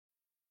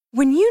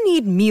When you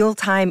need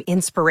mealtime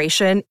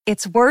inspiration,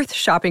 it's worth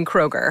shopping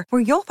Kroger,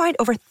 where you'll find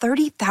over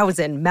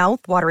 30,000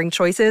 mouth-watering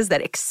choices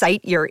that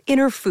excite your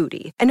inner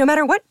foodie. And no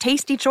matter what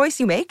tasty choice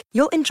you make,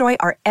 you'll enjoy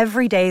our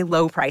everyday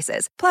low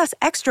prices, plus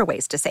extra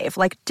ways to save,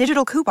 like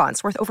digital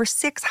coupons worth over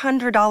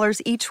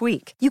 $600 each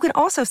week. You can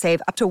also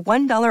save up to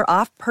 $1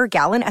 off per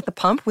gallon at the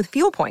pump with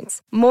fuel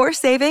points. More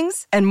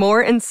savings and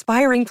more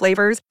inspiring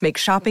flavors make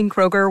shopping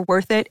Kroger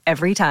worth it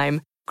every time.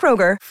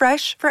 Kroger,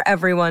 fresh for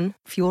everyone.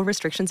 Fuel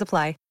restrictions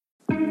apply.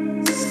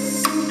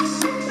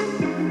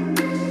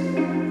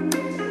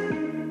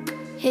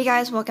 Hey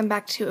guys, welcome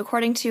back to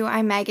According To.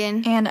 I'm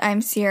Megan. And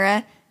I'm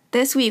Sierra.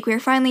 This week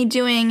we're finally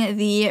doing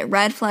the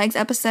Red Flags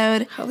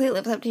episode. Hopefully it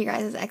lives up to your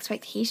guys'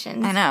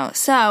 expectations. I know.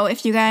 So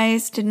if you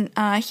guys didn't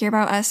hear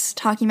about us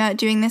talking about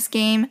doing this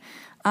game,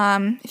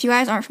 if you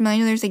guys aren't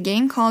familiar, there's a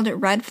game called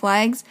Red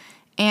Flags,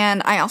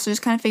 and I also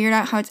just kind of figured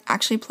out how it's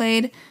actually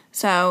played.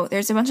 So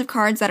there's a bunch of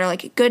cards that are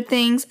like good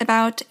things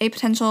about a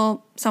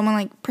potential someone,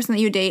 like person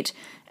that you date,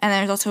 and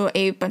there's also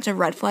a bunch of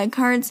red flag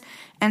cards.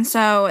 And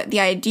so the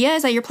idea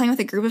is that you're playing with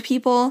a group of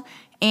people,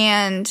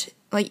 and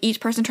like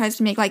each person tries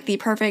to make like the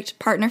perfect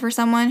partner for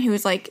someone who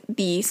is like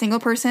the single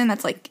person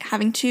that's like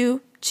having to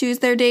choose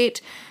their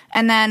date.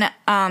 And then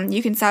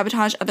you can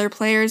sabotage other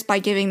players by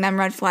giving them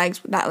red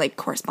flags that like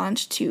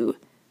correspond to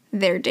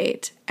their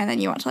date. And then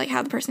you want to like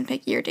have the person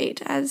pick your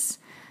date as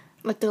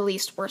like the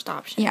least worst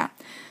option. Yeah.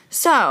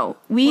 So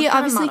we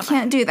obviously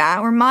can't do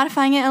that. We're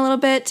modifying it a little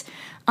bit.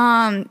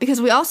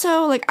 Because we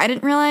also, like, I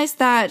didn't realize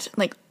that,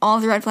 like, all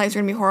of the red flags were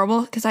gonna be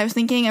horrible, because I was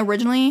thinking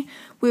originally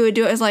we would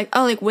do it as, like,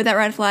 oh, like, would that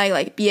red flag,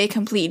 like, be a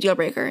complete deal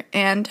breaker?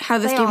 And how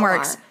this game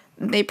works,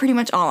 they pretty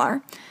much all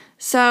are.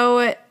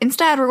 So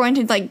instead, we're going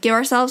to, like, give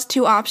ourselves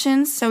two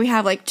options. So we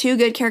have, like, two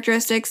good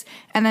characteristics,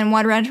 and then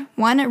one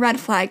red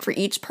flag for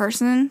each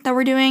person that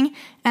we're doing,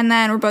 and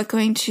then we're both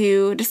going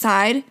to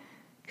decide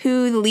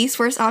who the least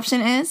worst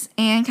option is,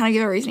 and kind of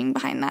give a reasoning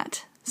behind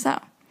that. So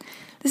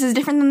this is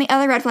different than the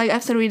other red flag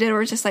episode we did,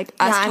 where it's just like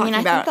us talking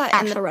about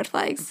actual red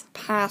flags.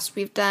 Past,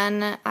 we've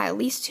done at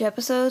least 2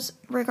 episodes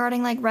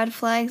regarding like red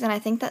flags, and I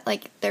think that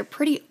like they're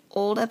pretty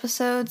old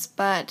episodes,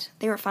 but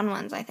they were fun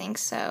ones, I think.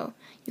 So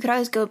you could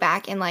always go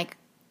back and like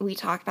we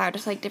talked about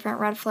just like different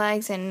red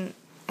flags, and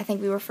I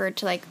think we referred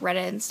to like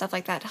Reddit and stuff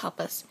like that to help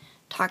us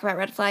talk about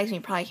red flags, and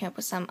we probably came up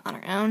with some on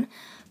our own.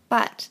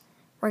 But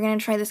we're gonna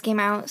try this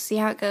game out, see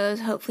how it goes.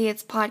 Hopefully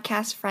it's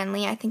podcast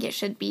friendly. I think it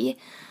should be.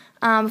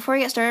 Before we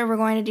get started, we're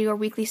going to do our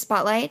weekly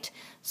spotlight.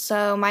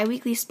 So my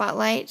weekly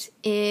spotlight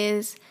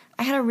is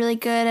I had a really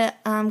good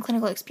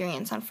clinical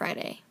experience on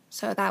Friday.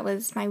 So that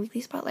was my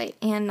weekly spotlight.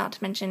 And not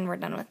to mention, we're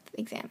done with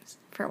exams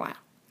for a while.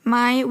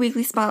 My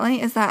weekly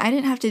spotlight is that I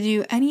didn't have to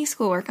do any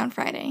schoolwork on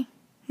Friday.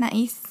 Not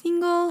a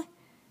single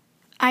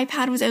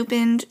iPad was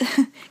opened,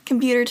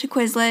 computer to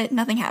Quizlet,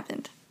 nothing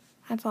happened.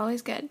 That's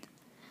always good.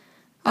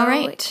 All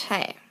right.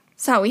 Okay.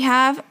 So we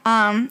have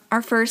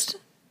our first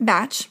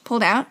batch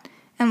pulled out.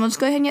 And we'll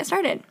just go ahead and get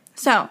started.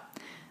 So,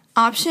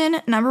 option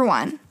number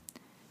 1.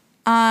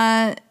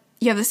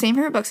 You have the same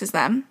favorite books as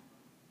them.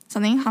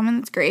 Something in common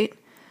that's great.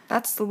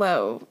 That's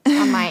low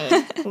on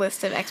my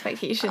list of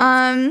expectations.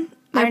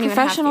 They're a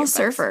professional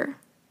surfer.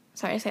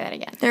 Sorry, say that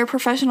again. They're a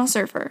professional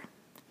surfer.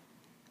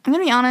 I'm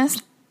going to be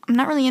honest, I'm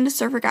not really into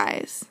surfer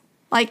guys.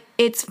 Like,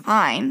 it's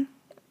fine.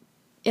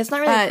 It's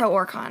not really pro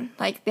or con.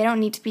 Like, they don't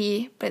need to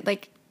be, but,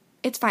 like,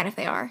 it's fine if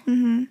they are.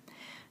 Mm-hmm.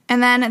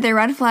 And then their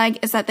red flag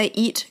is that they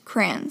eat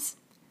crayons.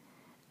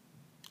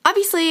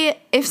 Obviously,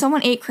 if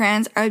someone ate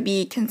crayons, I would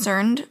be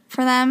concerned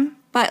for them.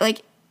 But,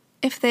 like,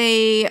 if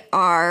they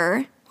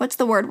are, what's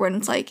the word when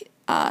it's, like,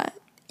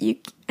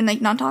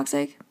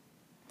 non-toxic?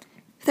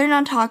 If they're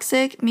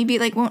non-toxic, maybe it,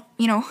 like, won't,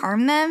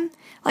 harm them.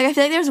 Like, I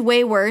feel like there's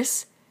way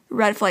worse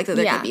red flags that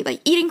there could be.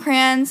 Like, eating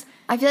crayons.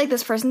 I feel like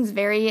this person's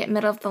very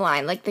middle of the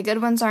line. Like, the good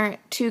ones aren't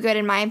too good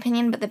in my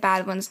opinion, but the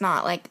bad one's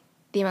not, like,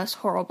 the most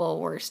horrible,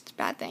 worst,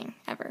 bad thing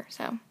ever,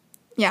 so.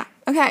 Yeah,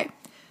 okay.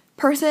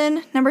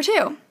 Person number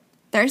 2.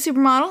 They're a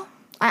supermodel.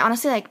 I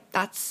honestly, like,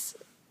 that's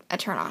a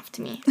turnoff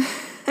to me.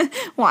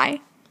 Why?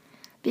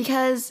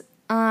 Because,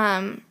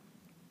 I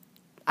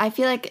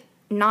feel like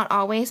not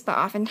always, but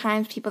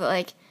oftentimes people that,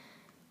 like,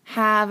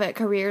 have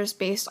careers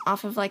based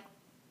off of, like,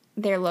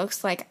 their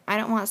looks, like, I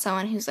don't want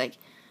someone who's, like,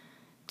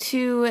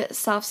 too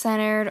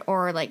self-centered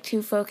or, like,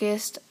 too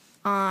focused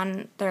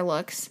on their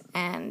looks,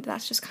 and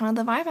that's just kind of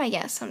the vibe, I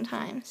guess,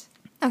 sometimes.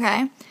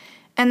 Okay.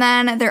 And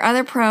then their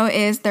other pro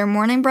is their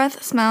morning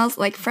breath smells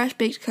like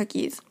fresh-baked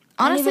cookies.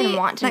 Honestly, I don't even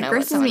want to know that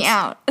grosses me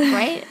out.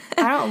 Right?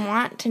 I don't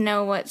want to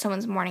know what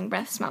someone's morning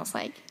breath smells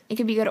like. It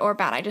could be good or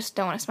bad. I just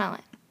don't want to smell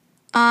it.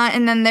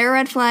 And then their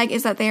red flag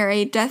is that they are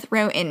a death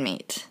row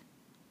inmate.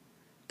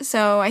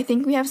 So I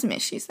think we have some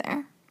issues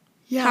there.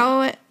 Yeah.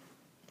 How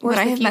would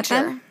I have met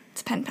them? It's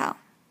a pen pal.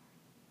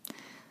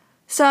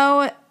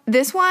 So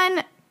this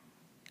one,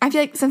 I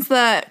feel like since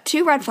the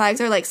 2 red flags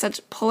are like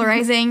such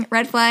polarizing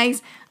red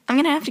flags, I'm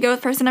going to have to go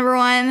with person number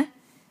 1.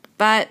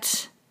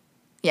 But,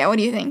 yeah, what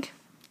do you think?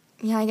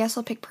 Yeah, I guess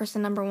I'll pick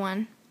person number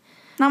 1.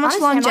 Not much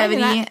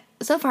longevity.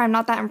 So far, I'm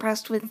not that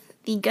impressed with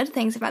the good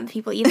things about the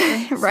people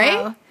either. Right?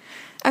 So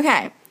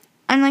Okay.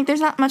 I'm like,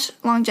 there's not much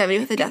longevity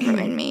with the death row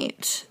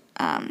inmate.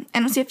 I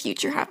don't see a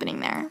future happening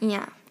there.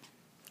 Yeah.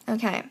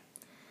 Okay.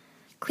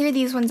 Clear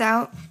these ones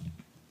out.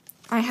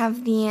 I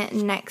have the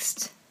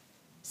next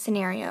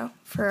scenario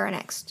for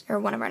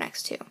one of our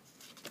next two.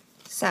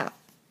 So,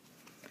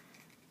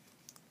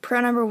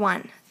 pro number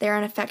 1, they're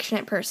an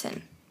affectionate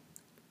person.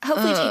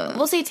 Hopefully,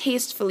 we'll say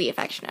tastefully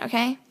affectionate,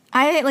 okay?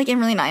 I, am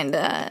really not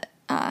into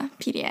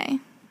PDA,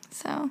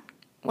 so.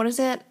 What is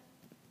it?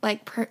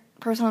 Like,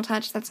 personal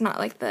touch? That's not,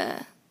 like,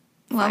 the...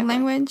 Love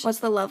language? What's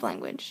the love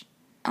language?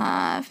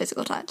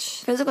 Physical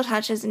touch. Physical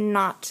touch is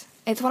not...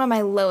 It's one of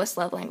my lowest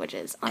love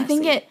languages, honestly. I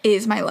think it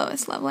is my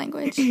lowest love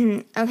language.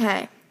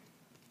 Okay.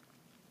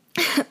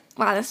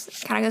 Wow,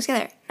 this kind of goes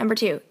together. Number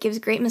 2, gives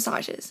great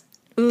massages.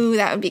 Ooh,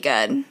 that would be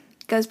good.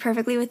 Goes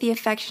perfectly with the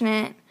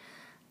affectionate.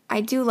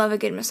 I do love a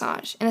good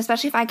massage. And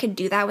especially if I could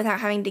do that without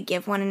having to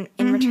give one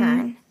in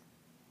return.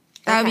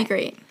 That would be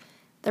great.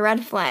 The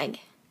red flag.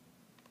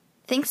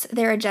 Thinks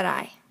they're a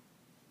Jedi.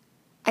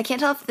 I can't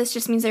tell if this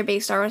just means they're a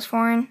big Star Wars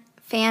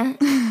fan.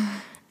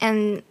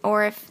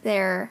 Or if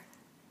they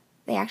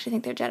actually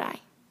think they're Jedi.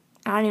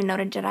 I don't even know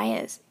what a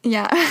Jedi is.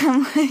 Yeah,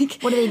 I'm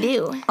like... What do they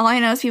do? All I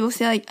know is people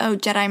say, like, oh,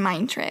 Jedi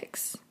mind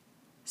tricks.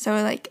 So,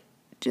 like,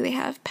 do they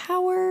have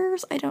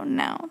powers? I don't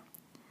know.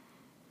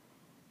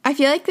 I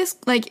feel like this,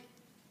 like,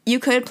 you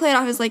could play it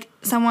off as, like,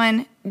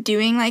 someone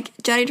doing, like,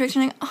 Jedi tricks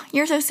and, like, oh,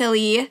 you're so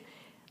silly.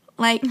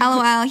 Like,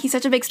 LOL, he's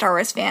such a big Star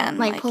Wars fan.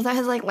 Like pulls out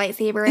his, like,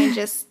 lightsaber and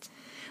just...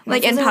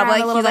 like, in public,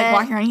 he's, like,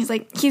 walking around,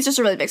 he's just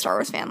a really big Star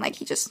Wars fan. Like,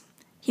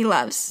 he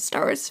loves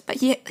Star Wars. But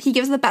he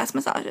gives the best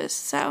massages,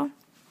 so...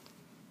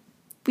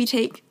 We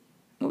take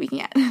what we can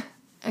get.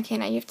 Okay,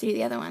 now you have to do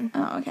the other one.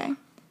 Oh, okay.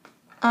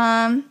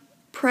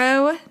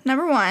 Pro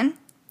number 1,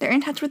 they're in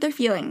touch with their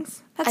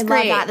feelings. That's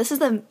great. I love that.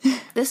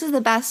 This is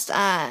the best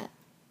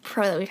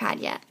pro that we've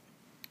had yet.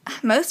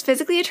 Most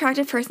physically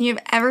attractive person you've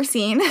ever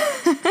seen.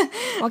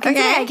 Well,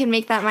 considering I can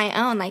make that my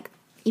own, like,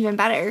 even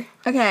better.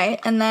 Okay,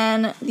 and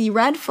then the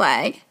red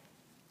flag.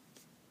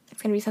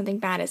 It's gonna be something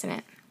bad, isn't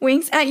it?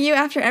 Winks at you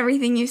after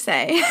everything you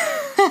say.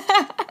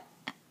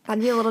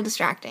 That'd be a little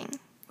distracting.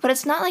 But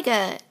it's not like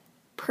a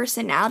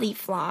personality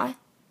flaw.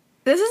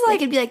 This is like...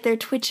 It could be like they're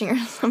twitching or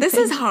something. This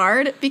is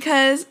hard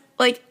because,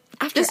 like,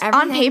 after just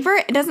everything? on paper,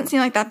 it doesn't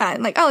seem like that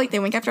bad. Like, oh, like, they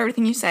wink after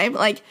everything you say. But,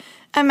 like,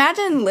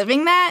 imagine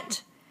living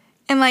that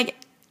and, like,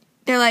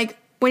 they're, like,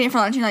 waiting for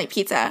lunch and, like,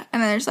 pizza. And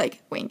then there's,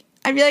 like, wink.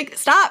 I'd be like,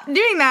 stop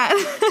doing that.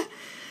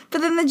 But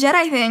then the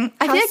Jedi thing...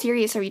 How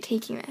serious are we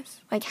taking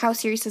this? Like, how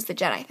serious is the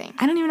Jedi thing?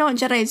 I don't even know what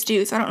Jedis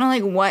do, so I don't know,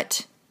 like,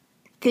 what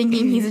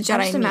thinking he's a Jedi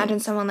I just imagine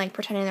someone, like,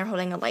 pretending they're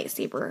holding a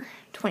lightsaber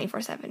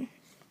 24/7.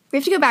 We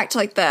have to go back to,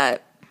 like, the,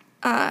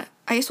 I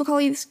guess we'll call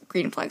these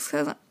green flags,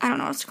 because I don't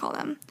know what to call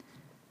them.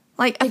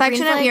 Like, The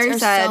affectionate, we green already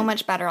flags said. are so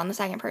much better on the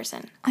second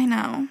person. I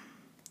know.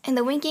 And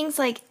the winking's,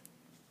 like,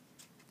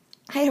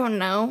 I don't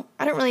know.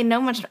 I don't really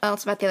know much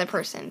else about the other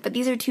person. But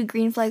these are 2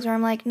 green flags where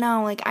I'm like,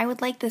 no, like, I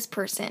would like this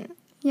person.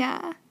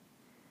 Yeah.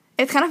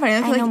 It's kind of funny, I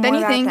know like, then more you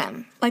about think,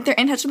 them. like, they're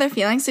in touch with their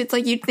feelings, so it's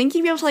like, you'd think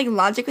you'd be able to, like,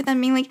 logic with them,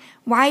 being like,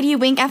 why do you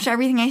wink after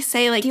everything I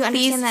say? Like, Do you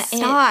please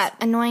understand that stop.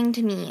 it's annoying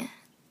to me?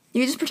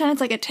 You just pretend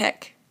it's, like, a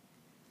tick.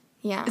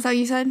 Yeah. Is that what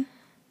you said?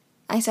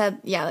 I said,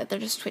 yeah, like, they're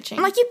just twitching.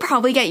 I'm like, you'd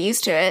probably get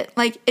used to it.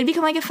 Like, it'd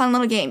become, like, a fun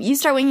little game. You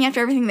start winking after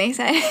everything they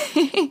say.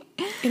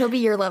 It'll be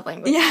your love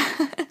language.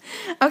 Yeah.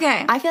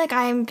 Okay. I feel like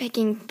I'm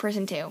picking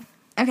person 2.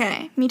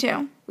 Okay, me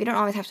too. We don't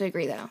always have to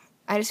agree, though.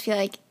 I just feel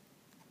like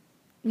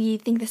we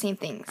think the same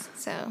things,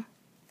 so...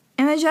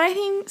 And the Jedi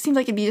thing seems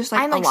like it'd be just,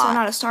 like, I'm, like, a lot. so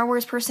not a Star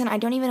Wars person. I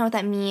don't even know what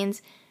that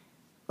means.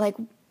 Like,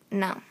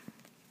 no.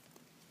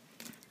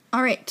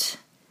 All right.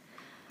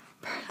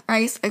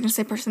 I guess I'm going to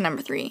say person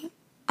number 3.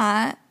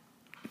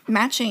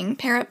 Matching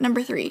pair up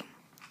number 3.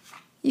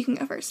 You can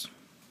go first.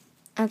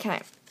 Okay.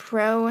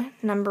 Pro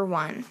number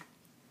 1.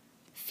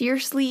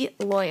 Fiercely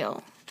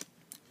loyal.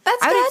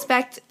 That's I would good.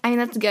 expect... I mean,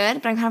 that's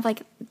good, but I'm kind of,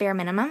 like, bare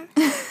minimum.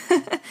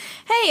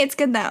 Hey, it's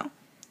good, though.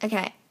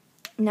 Okay.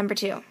 Number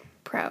 2.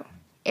 Pro.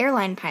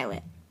 Airline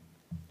pilot.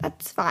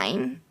 That's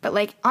fine. But,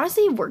 like,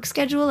 honestly, work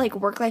schedule, like,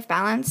 work-life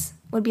balance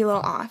would be a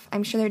little off.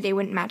 I'm sure their day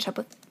wouldn't match up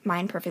with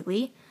mine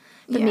perfectly.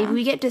 But Yeah. maybe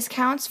we get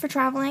discounts for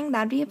traveling.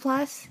 That'd be a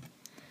plus.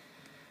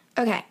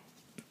 Okay.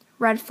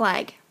 Red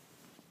flag.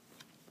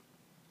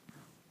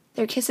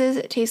 Their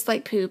kisses taste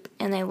like poop,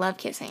 and they love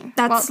kissing.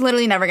 That's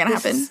literally never going to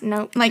this happen. is-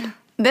 nope. Like,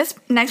 this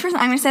next person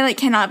I'm going to say, like,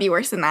 cannot be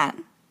worse than that.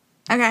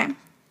 Okay.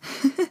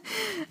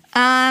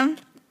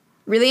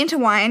 Really into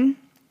wine.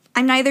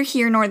 I'm neither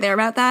here nor there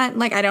about that.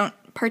 Like, I don't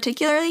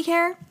particularly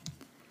care.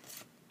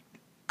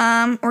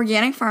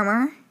 Organic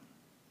farmer.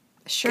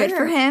 Sure. Good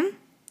for him.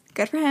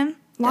 Good for him.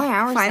 Long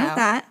hours, Fine though. with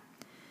that.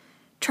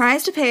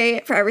 Tries to pay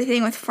for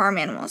everything with farm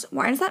animals.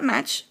 Why does that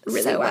match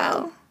really So well?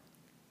 well.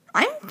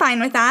 I'm fine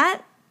with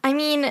that. I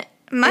mean,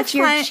 Much if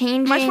you're fine,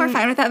 changing... much more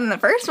fine with that than the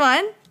first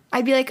one.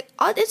 I'd be like,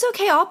 oh, it's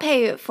okay, I'll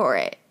pay for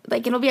it.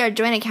 Like, it'll be our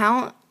joint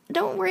account.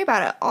 Don't worry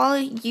about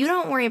it. You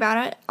don't worry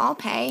about it. I'll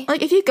pay.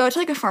 Like, if you go to,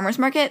 like, a farmer's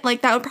market,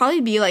 like, that would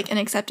probably be, like, an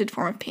accepted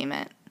form of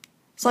payment.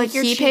 So, like,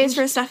 you're he pays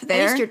for stuff At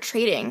there. least you're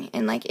trading.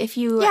 And, like, if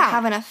you Yeah.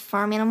 have enough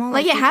farm animal...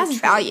 Like, you it could has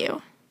trade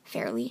value.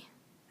 fairly.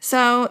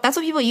 So, that's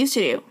what people used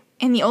to do.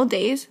 In the old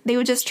days, they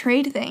would just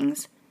trade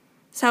things.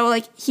 So,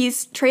 like,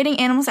 he's trading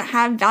animals that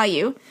have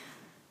value.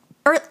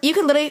 Or you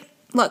could literally...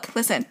 Look,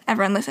 listen.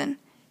 Everyone, listen.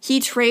 He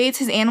trades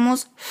his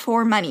animals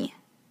for money.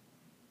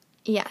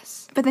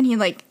 Yes. But then he,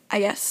 like, I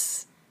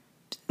guess,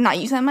 not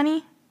use that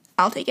money.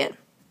 I'll take it.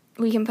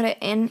 We can put it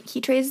in.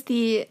 He trades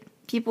the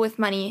people with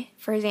money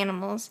for his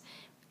animals.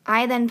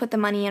 I then put the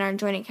money in our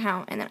joint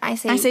account, and then I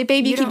say,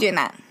 babe, you keep doing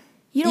that.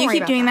 You don't worry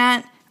keep about doing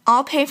that.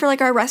 I'll pay for, like,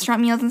 our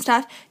restaurant meals and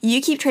stuff.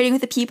 You keep trading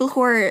with the people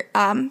who are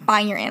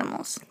buying your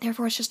animals.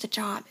 Therefore, it's just a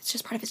job. It's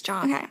just part of his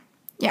job. Okay.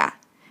 Yeah.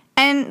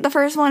 And the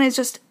first one is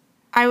just,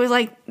 I was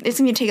like, it's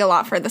going to take a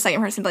lot for the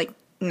second person to, like,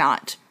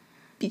 not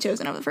be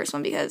chosen over the first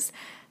one, because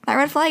that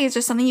red flag is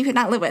just something you could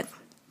not live with.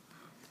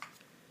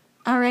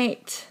 All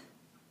right.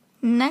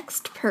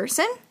 Next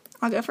person.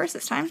 I'll go first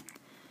this time.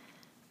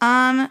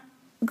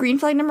 Green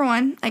flag number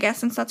 1, I guess,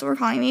 since that's what we're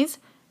calling these.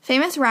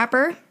 Famous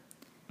rapper.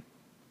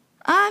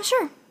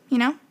 Sure. You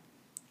know,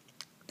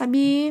 that'd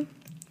be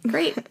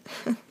great.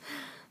 That's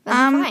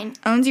fine.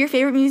 Owns your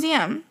favorite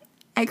museum.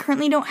 I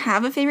currently don't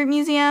have a favorite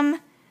museum,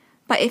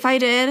 but if I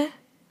did,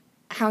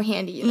 How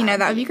handy. you know,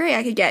 that would be great.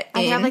 I could get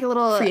I have like a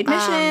little free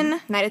admission.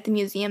 night at the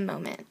museum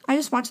moment. I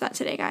just watched that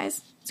today,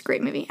 guys. It's a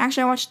great movie.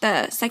 Actually, I watched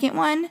the second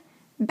one,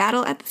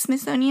 Battle at the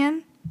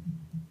Smithsonian.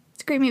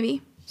 It's a great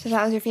movie. So if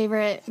that was your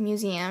favorite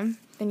museum,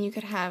 then you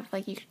could have,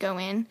 like, you could go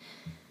in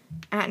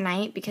at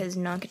night because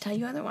no one could tell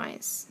you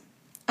otherwise.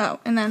 Oh,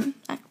 and then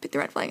I picked the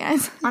red flag,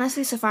 guys.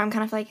 Honestly, so far I'm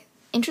kind of like,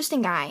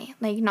 interesting guy.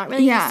 Like, not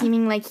really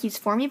seeming like he's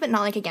for me, but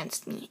not like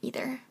against me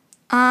either.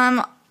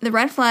 The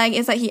red flag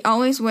is that he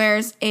always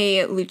wears a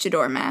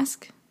luchador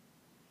mask.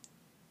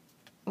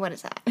 What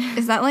is that?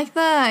 Is that like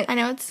the I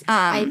know it's...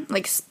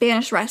 like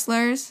Spanish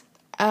wrestlers?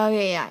 Oh,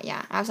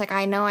 yeah. I was like,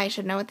 I know I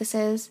should know what this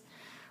is.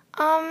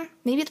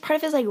 Maybe it's part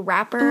of his, like,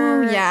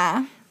 rapper. Ooh,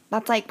 yeah.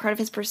 That's, like, part of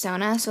his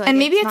persona. So, like, And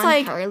maybe it's not like,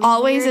 entirely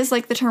always weird. is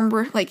like the term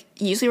where, like,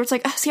 usually where it's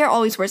like, oh, Sierra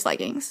always wears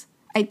leggings.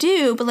 I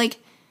do, but, like,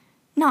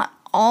 not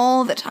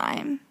all the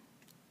time.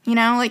 You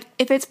know, like,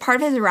 if it's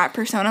part of his rap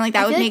persona, like,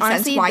 that would make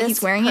sense why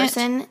he's wearing it. This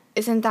person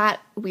isn't that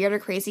weird or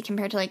crazy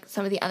compared to, like,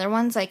 some of the other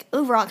ones. Like,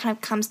 overall, it kind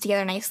of comes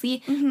together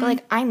nicely. Mm-hmm. But,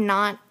 like, I'm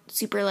not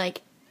super,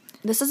 like,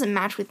 this doesn't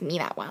match with me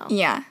that well.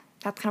 Yeah.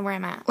 That's kind of where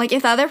I'm at. Like,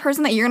 if the other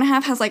person that you're gonna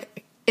have has,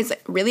 like, is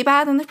really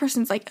bad, then the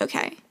person's like,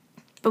 okay.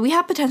 But we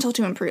have potential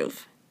to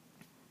improve.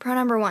 Pro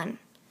number 1.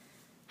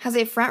 Has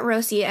a front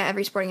row seat at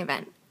every sporting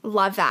event.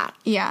 Love that.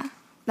 Yeah.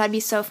 That'd be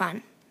so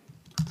fun.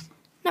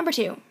 Number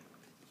 2.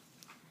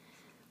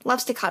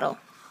 Loves to cuddle.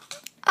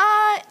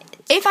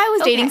 If I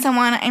was dating Okay.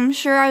 someone, I'm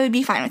sure I would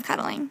be fine with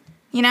cuddling.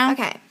 You know?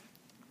 Okay.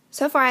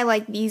 So far, I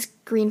like these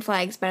green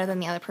flags better than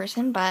the other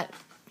person, but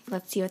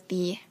let's see what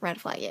the red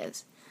flag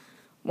is.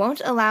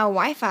 Won't allow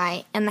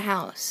Wi-Fi in the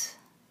house.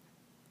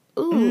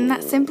 Ooh.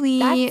 That simply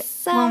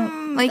That's,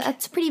 won't, like,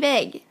 that's pretty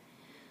big.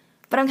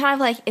 But I'm kind of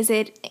like, is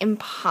it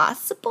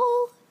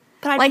impossible?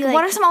 But I'd like, be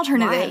what are some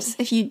alternatives why?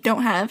 if you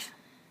don't have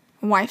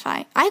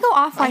Wi-Fi? I go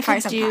off I Wi-Fi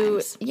could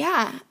do, sometimes.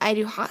 yeah, I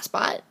do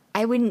hotspot.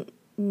 I wouldn't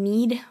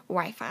need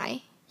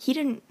Wi-Fi. He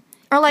didn't.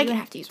 Or, like, you would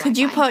have to use could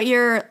you Wi-Fi. put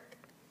your...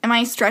 Am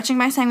I stretching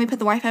by saying we put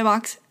the Wi-Fi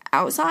box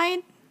outside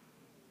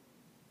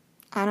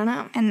I don't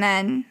know. and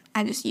then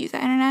I just use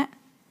the internet?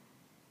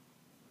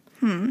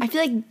 I feel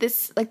like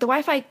this, like the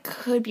Wi-Fi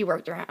could be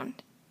worked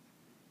around.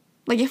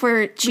 Like, if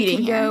we're We cheating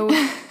could here.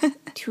 go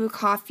to a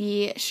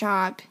coffee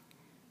shop,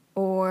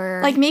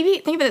 or Like, maybe,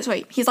 think of it this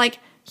way. He's like,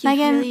 he's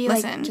Megan, really,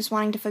 listen. like, just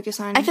wanting to focus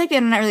on. I feel like the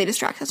internet really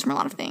distracts us from a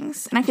lot of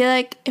things. And I feel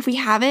like if we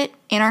have it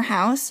in our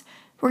house,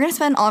 we're going to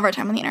spend all of our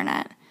time on the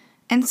internet.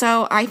 And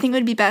so I think it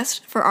would be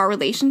best for our we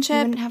relationship.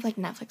 wouldn't have like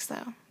Netflix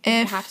though. It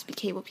would If- have to be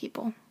cable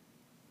people,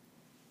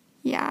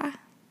 Yeah.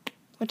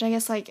 which I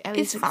guess like at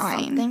least it's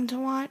fine. something to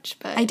watch,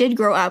 but I did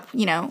grow up,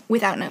 you know,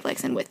 without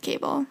Netflix and with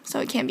cable. So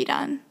it can be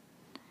done.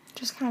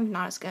 just kind of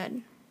not as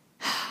good.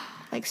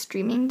 Like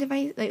streaming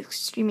device, like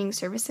streaming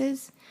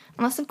services,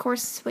 unless of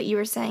course what you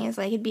were saying is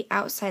like it'd be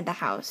outside the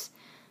house.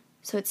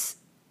 So it's,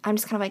 I'm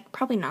just kind of like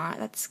probably not.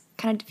 That's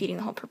kind of defeating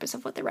the whole purpose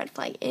of what the red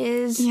flag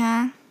is.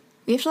 Yeah.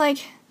 We have to,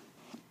 like,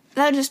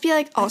 that would just be,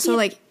 like, also,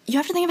 like, you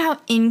have to think of how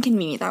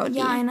inconvenient that would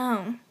Yeah, be. I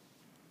know.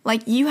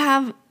 Like, you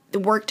have the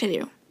work to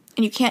do,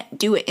 and you can't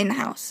do it in the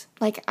house.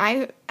 Like,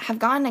 I have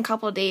gotten a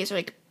couple of days, or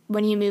like,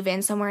 when you move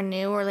in somewhere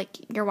new, or like,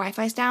 your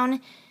Wi-Fi's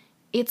down,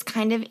 it's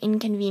kind of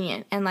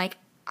inconvenient. And like,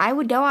 I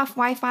would go off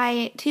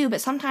Wi-Fi too,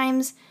 but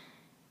sometimes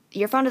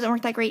your phone doesn't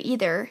work that great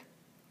either.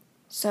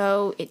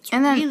 So, it's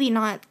And then- really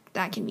not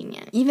that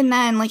convenient. Even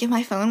then, like, if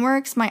my phone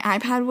works, my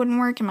iPad wouldn't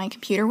work, and my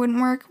computer wouldn't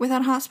work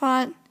without a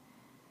hotspot.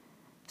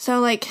 So,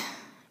 like,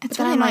 it's But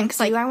then really I'm annoying, like, 'cause,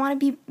 do like, I want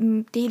to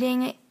be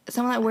dating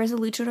someone that wears a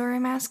luchador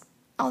mask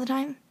all the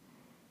time?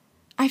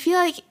 I feel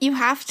like you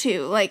have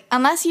to, like,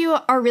 unless you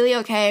are really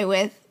okay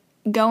with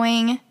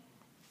going,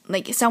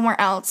 like, somewhere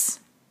else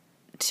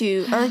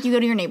to, or, like, you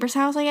go to your neighbor's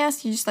house, I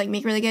guess. You just, like,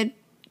 make really good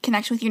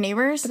connection with your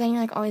neighbors. But then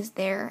you're like always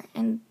there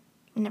and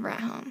never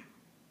at home.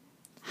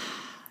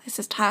 this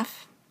is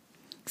tough.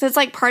 Because it's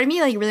like part of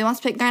me like really wants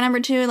to pick guy number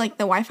 2, like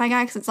the Wi-Fi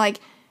guy, because it's like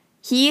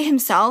he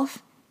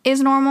himself is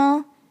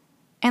normal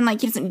and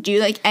like he doesn't do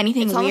like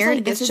anything It's weird.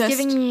 Like this it's is just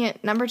giving me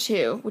number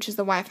 2, which is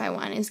the Wi-Fi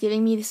one, is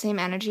giving me the same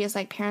energy as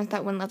like parents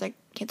that wouldn't let their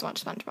kids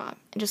watch SpongeBob,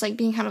 and just like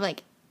being kind of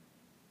like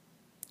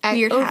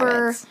weird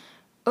habits.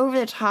 over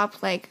the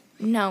top, like,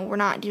 no, we're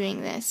not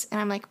doing this,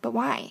 and I'm like, but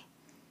why?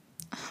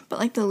 But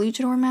like the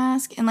luchador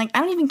mask, and like I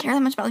don't even care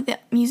that much about like the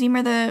museum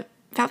or the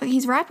fact that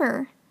he's a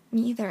rapper.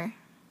 Me either.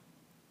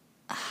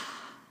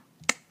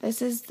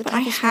 This is the But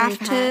I toughest one have we've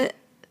to had.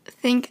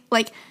 think,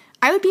 like,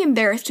 I would be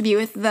embarrassed to be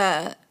with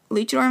the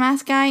luchador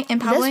mask guy in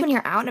public. This when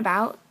you're out and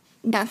about,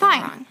 nothing's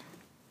Fine. wrong.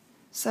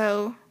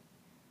 So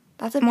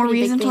that's a More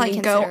pretty reason big to, thing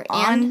like, go consider.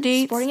 on And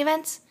dates? sporting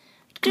events.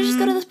 You could just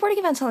go to the sporting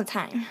events all the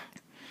time.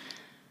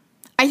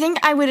 I think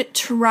I would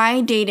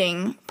try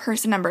dating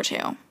person number 2.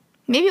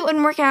 Maybe it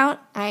wouldn't work out.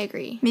 I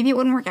agree. Maybe it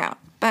wouldn't work out.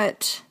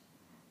 But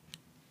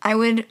I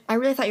would... I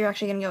really thought you were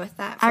actually going to go with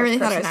that. I really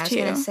first thought it person. was I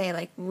was going too. to say,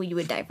 like, we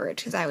would diverge,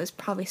 because I was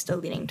probably still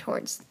leaning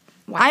towards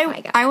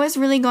Wi-Fi guy. I was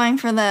really going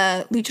for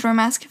the luchador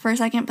mask for a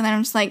second, but then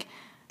I'm just like...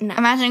 No.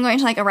 Imagine going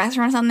to, like, a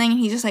restaurant or something, and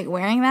he's just, like,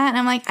 wearing that, and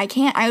I'm like, I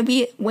can't. I would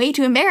be way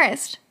too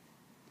embarrassed.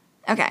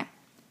 Okay.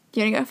 Do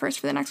you want to go first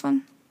for the next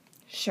one?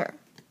 Sure.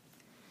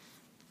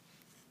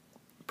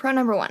 Pro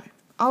number 1.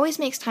 Always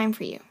makes time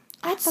for you.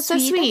 That's so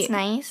sweet. That's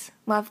nice.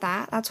 Love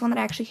that. That's one that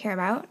I actually care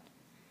about.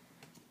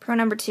 Pro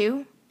number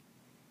 2.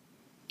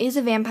 Is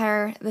a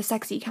vampire the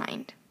sexy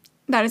kind?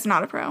 That is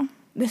not a pro.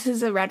 This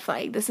is a red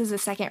flag. This is the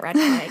second red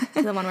flag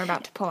to the one we're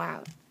about to pull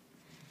out.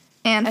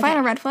 And Okay.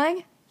 final red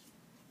flag?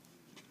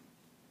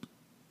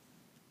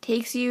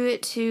 Takes you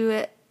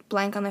to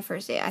blank on the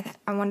first date.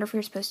 I wonder if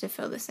you're supposed to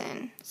fill this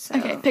in. So,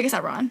 Okay, pick us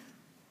up, Ron.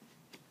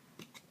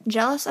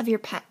 jealous of your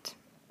pet.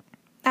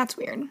 That's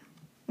weird.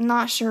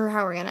 Not sure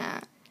how we're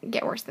gonna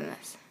get worse than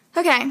this.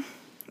 Okay,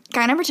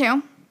 guy number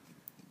 2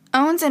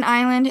 owns an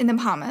island in the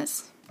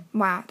Bahamas.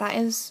 Wow, that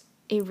is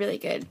a really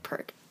good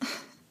perk.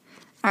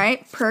 All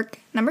right, perk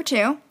number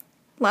 2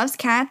 loves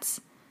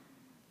cats.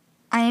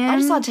 I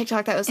just saw a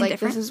TikTok that was like,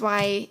 indifferent. this is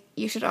why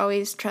you should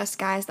always trust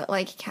guys that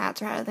like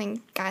cats rather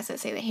than guys that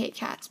say they hate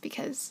cats,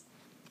 because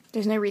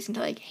there's no reason to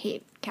like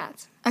hate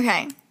cats.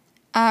 Okay,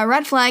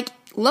 red flag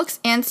looks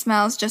and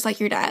smells just like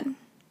your dad.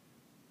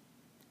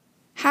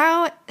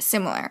 How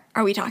similar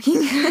are we talking?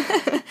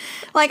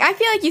 Like, I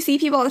feel like you see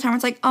people all the time where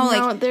it's like, oh,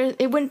 No, like,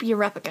 it wouldn't be a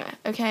replica,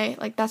 okay?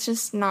 Like, that's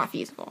just not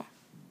feasible.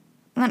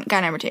 guy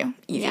number 2,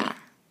 easy. Yeah.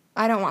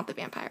 I don't want the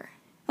vampire.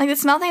 Like, the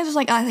smell thing is just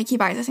like, oh, like he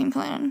buys the same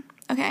cologne.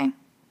 Okay.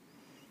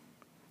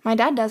 My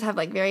dad does have,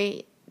 like,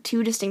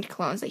 two distinct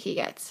colognes that he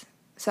gets.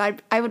 So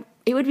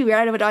it would be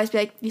weird. I would always be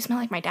like, you smell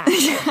like my dad.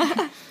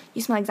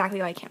 You smell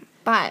exactly like him.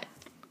 But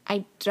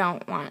I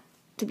don't want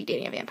to be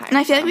dating a vampire. And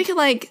I feel like we could,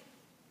 like,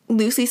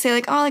 loosely say,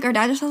 like, oh, like, our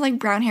dad just has, like,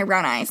 brown hair,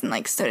 brown eyes, and,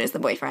 like, so does the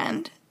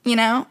boyfriend. You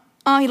know?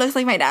 Oh, he looks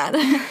like my dad.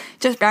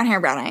 Just brown hair,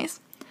 brown eyes.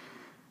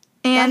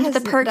 And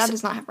the perks... Dad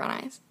does not have brown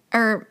eyes.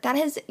 Or... Dad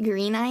has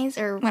green eyes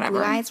or Whatever.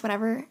 blue eyes,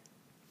 whatever.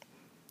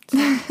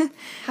 So,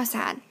 how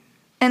sad.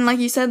 And like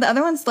you said, the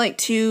other one's, like,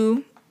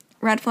 2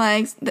 red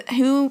flags.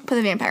 Who put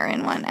the vampire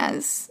in one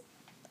as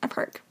a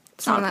perk?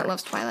 It's not Someone a that perk.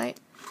 loves Twilight.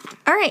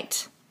 All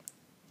right.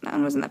 That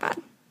one wasn't that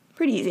bad.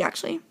 Pretty easy,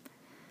 actually.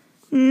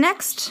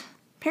 Next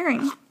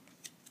pairing.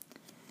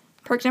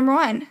 Perk number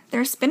 1.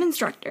 They're a spin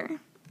instructor.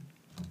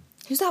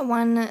 Who's that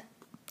one?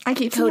 I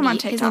keep seeing Cody. him on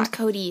His name's TikTok.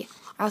 Cody.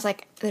 I was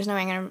like, there's no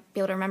way I'm going to be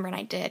able to remember, and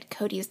I did.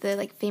 Cody's the,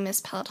 like,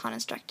 famous Peloton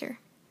instructor.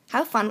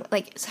 How fun,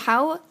 like,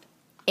 how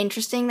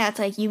interesting that's,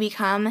 like, you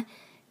become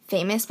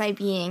famous by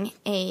being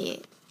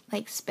a,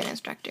 like, spin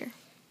instructor.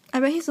 I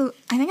bet he's... I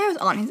think I was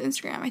on his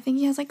Instagram. I think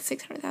he has, like,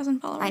 600,000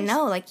 followers. I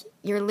know, like,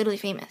 you're literally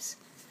famous.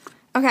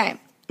 Okay.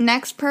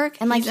 Next perk,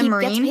 And, like, he's a he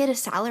Marine. gets paid a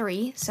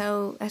salary,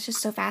 so that's just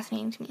so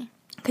fascinating to me.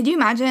 Could you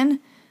imagine,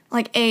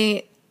 like,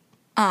 a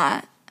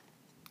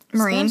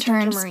Marine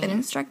turned instructor, spin Marine.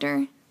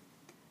 instructor?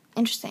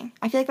 Interesting.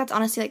 I feel like that's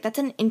honestly, like, that's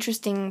an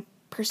interesting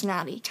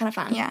personality. Kind of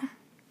fun. Yeah.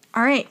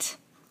 All right.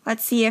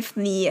 Let's see if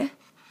the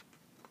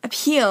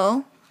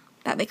appeal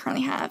that they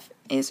currently have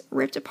is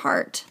ripped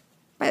apart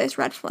by this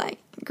red flag.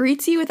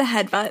 Greets you with a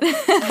headbutt.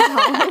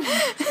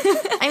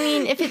 I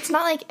mean, if it's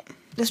not, like,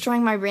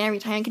 destroying my brain every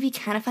time, it could be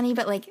kind of funny,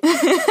 but, like,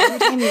 every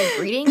time you're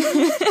greeting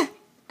me,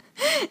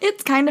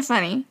 It's kind of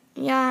funny.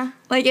 yeah.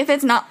 Like, if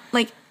it's not,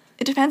 like,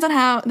 it depends on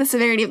how the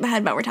severity of the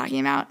headbutt we're talking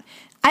about.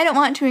 I don't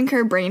want to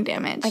incur brain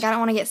damage. Like, I don't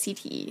want to get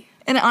CTE.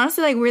 And it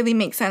honestly, like, really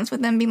makes sense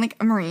with them being, like,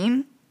 a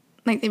Marine.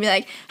 Like, they'd be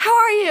like, how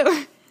are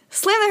you?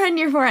 Slam their head in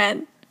your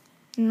forehead.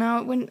 No,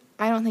 it wouldn't.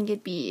 I don't think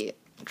it'd be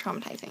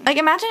traumatizing. Like,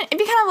 imagine, it'd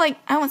be kind of like,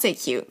 I won't say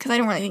cute, because I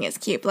don't really think it's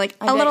cute, but, like,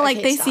 I a bet- little, like,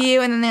 okay, they stop. see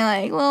you, and then they're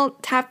like, well,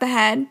 tap the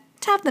head,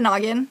 tap the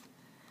noggin.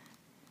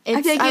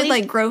 I feel like at you'd, least-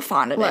 like, grow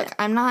fond of Look, it.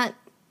 I'm not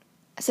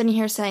sitting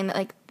here saying that,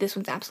 like, this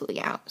one's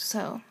absolutely out,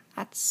 so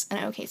that's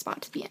an okay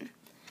spot to be in.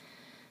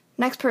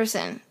 Next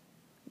person.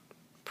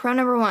 Pro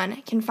number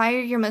 1, can fire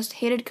your most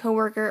hated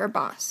coworker or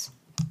boss.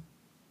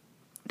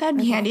 That'd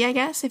be Okay. handy, I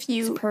guess, if It's a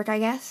you perk, I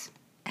guess.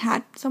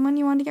 had someone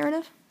you wanted to get rid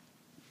of.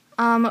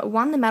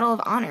 Won the Medal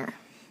of Honor.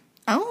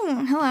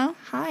 Oh, hello.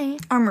 Hi.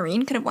 Our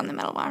Marine could have won the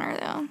Medal of Honor,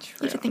 though.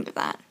 True. You should think of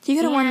that. He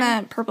could have won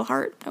the Purple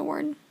Heart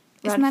Award.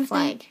 Isn't that Red a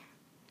flag. thing?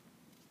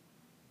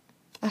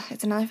 Ugh,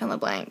 it's another fill in the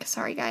blank.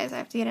 Sorry, guys. I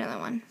have to get another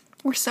one.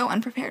 We're so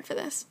unprepared for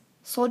this.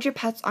 Sold your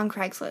pets on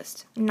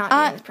Craigslist. Not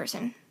dating this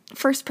person.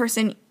 First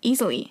person,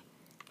 easily.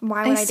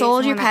 Why would I date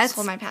sold someone your that pets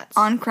sold my pets?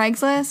 on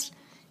Craigslist.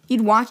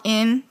 You'd walk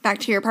in back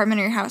to your apartment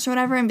or your house or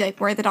whatever and be like,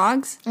 where are the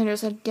dogs? And it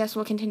was like, guess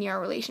we'll continue our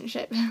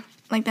relationship.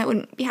 Like, that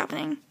wouldn't be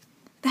happening.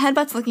 The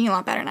headbutt's looking a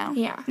lot better now.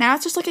 Yeah. Now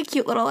it's just like a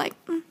cute little,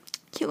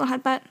 cute little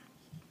headbutt.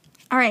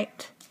 All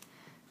right.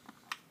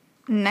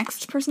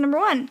 Next person, number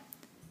 1.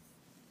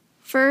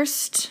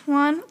 First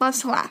one,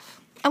 loves to laugh.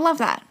 I love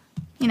that.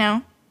 You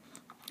know,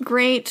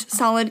 great,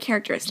 solid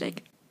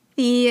characteristic.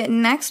 The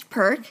next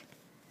perk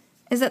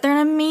is that they're an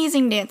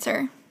amazing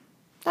dancer.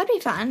 That'd be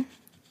fun.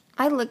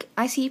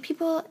 I see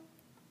people,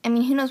 I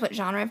mean, who knows what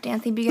genre of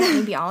dance they'd be good at,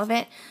 maybe all of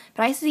it,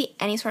 but I see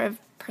any sort of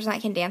person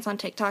that can dance on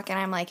TikTok, and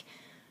I'm like,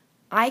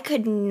 I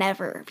could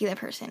never be that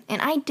person.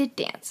 And I did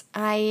dance.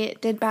 I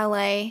did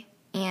ballet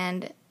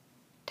and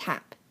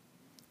tap.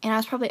 And I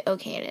was probably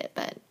okay at it,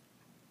 but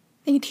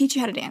They can teach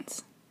you how to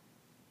dance.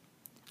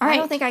 All I right.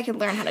 don't think I could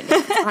learn how to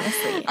dance,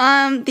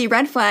 honestly. The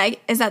red flag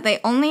is that they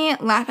only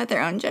laugh at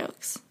their own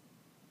jokes.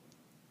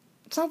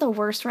 It's not the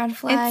worst red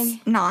flag.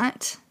 It's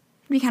not.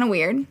 It'd be kind of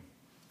weird.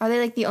 Are they,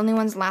 like, the only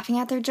ones laughing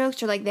at their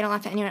jokes? Or, like, they don't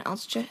laugh at anyone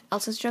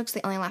else's jokes? They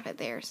only laugh at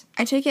theirs?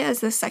 I take it as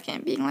the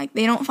second, being like,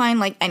 they don't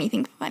find, like,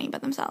 anything funny but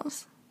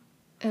themselves.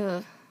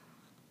 Ugh.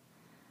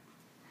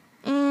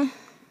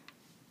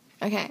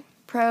 Okay.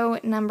 Pro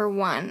number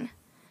 1.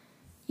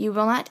 You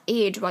will not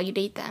age while you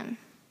date them.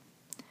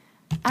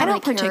 I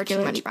don't care too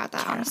particularly much about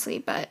that, care. honestly,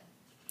 but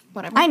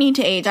whatever. I need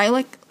to age. I,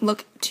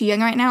 look too young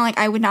right now. Like,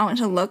 I would not want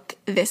to look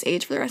this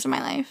age for the rest of my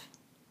life.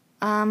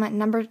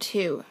 Number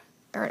 2.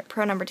 Or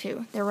pro number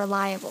 2. They're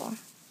reliable.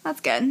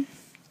 That's good.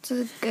 It's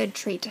a good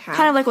trait to have.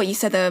 Kind of like what you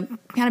said, the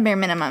kind of bare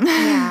minimum.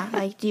 Yeah,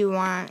 like, do you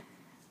want...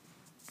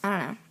 I don't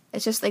know.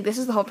 It's just, like, this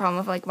is the whole problem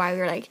of, like, why we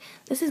were like,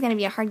 this is going to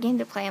be a hard game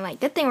to play. And, like,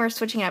 good thing we're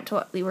switching it up to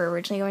what we were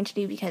originally going to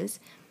do, because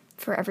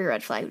for every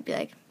red flag, we'd be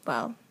like,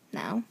 well,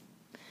 no.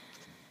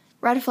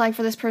 Red flag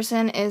for this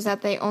person is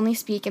that they only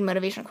speak in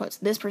motivational quotes.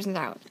 This person's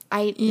out.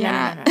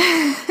 Yeah.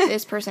 No.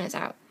 This person is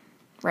out.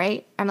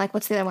 Right? I'm like,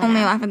 what's the other one? Only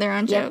now? laugh at their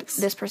own Yep, jokes.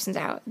 this person's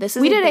out. This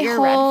is We a did a bigger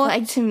whole- red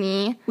flag to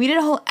me. We did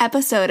a whole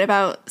episode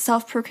about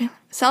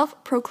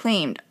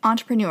self-proclaimed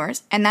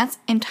entrepreneurs, and that's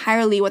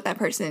entirely what that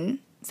person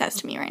says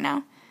to me right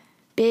now.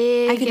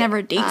 Big. I could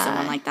never date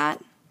someone like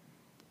that.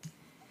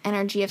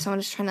 Energy of someone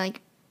who's trying to, like,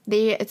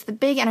 it's the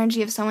big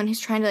energy of someone who's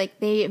trying to, like,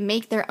 they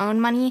make their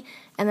own money,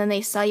 and then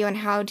they sell you on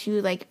how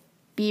to, like,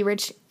 be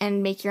rich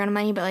and make your own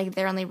money, but, like,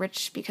 they're only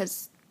rich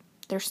because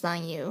they're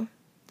selling you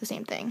the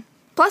same thing.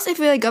 Plus, if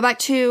we, like, go back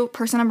to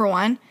person number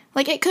 1,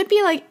 like, it could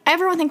be, like,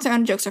 everyone thinks their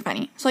own jokes are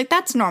funny. So, like,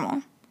 that's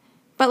normal.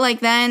 But, like,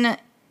 then,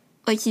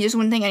 like, you just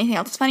wouldn't think anything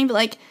else is funny. But,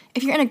 like,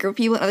 if you're in a group of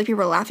people and other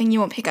people are laughing, you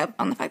won't pick up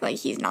on the fact that, like,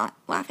 he's not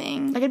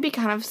laughing. Like, it'd be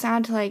kind of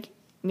sad to, like,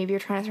 maybe you're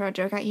trying to throw a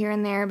joke out here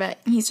and there, but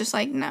He's just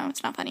like, no,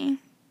 it's not funny.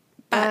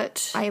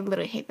 But I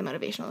literally hate the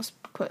motivational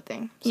quote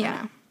thing. So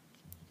yeah. no.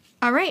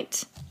 All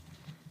right.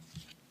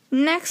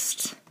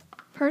 Next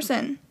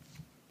person.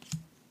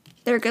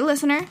 They're a good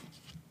listener.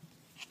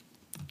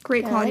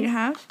 Great quality Good. to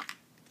have.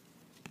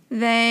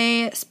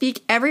 They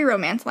speak every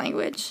romance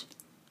language.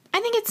 I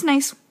think it's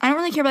nice. I don't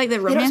really care about, like, the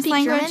don't romance speak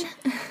language.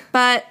 German?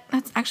 But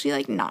that's actually,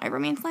 like, not a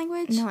romance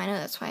language. No, I know.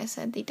 That's why I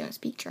said they don't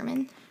speak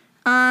German.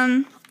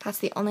 But That's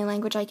the only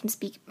language I can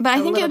speak.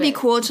 I think it would be bit.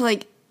 cool to,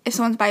 like, if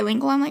someone's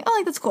bilingual, I'm like, oh,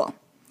 like, that's cool.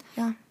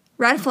 Yeah.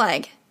 Red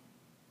flag.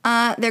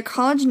 Their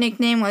college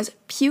nickname was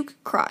Puke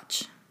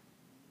Crotch.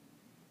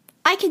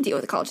 I can deal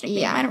with a college nickname.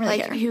 Yeah. I don't really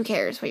like, care. who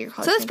cares what your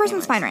college So this nickname person's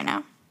was? fine right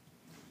now.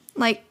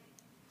 Like,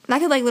 that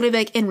could, like, literally be,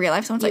 like, in real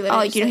life, someone's You like,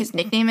 literally oh, like, you know just, his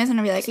nickname is? And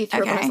I'd be like, So you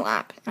threw up on okay. his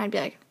lap, and I'd be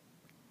like,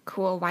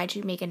 cool, why'd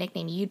you make a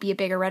nickname? You'd be a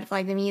bigger red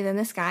flag than me than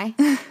this guy.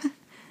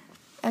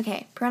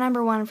 Okay, pro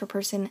number 1 for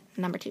person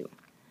number 2.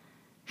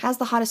 Has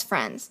the hottest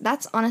friends.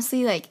 That's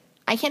honestly, like,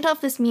 I can't tell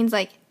if this means,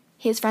 like,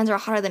 his friends are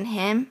hotter than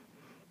him,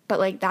 but,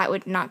 like, that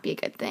would not be a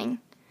good thing.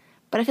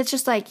 But if it's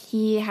just, like,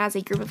 he has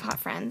a group of hot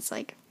friends,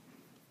 like...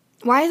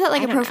 Why is that,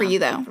 like, I a don't pro for know, you,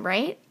 though?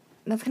 Right?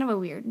 That's kind of a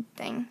weird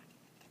thing.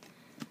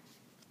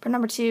 Pro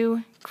number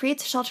 2,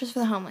 creates shelters for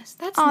the homeless.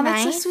 That's Oh,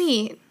 nice. that's so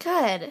sweet.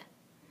 Good.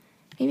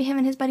 Maybe him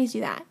and his buddies do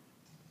that.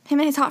 Him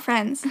and his hot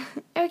friends.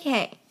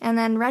 Okay, and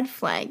then red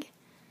flag.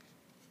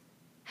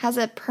 Has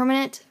a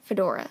permanent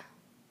fedora.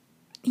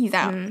 He's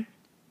out.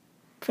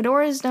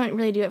 Fedoras don't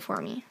really do it for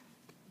me.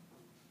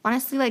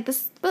 Honestly, like,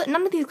 this, but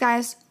neither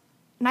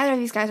of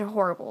these guys are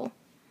horrible.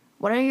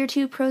 What are your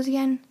 2 pros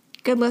again?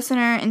 Good listener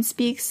and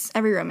speaks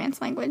every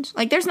romance language.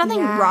 Like, there's nothing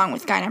Yeah. wrong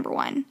with guy number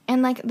 1.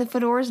 And, like, the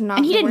fedora's not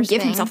And he the didn't worst give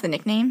thing, himself the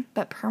nickname,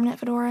 but permanent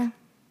fedora?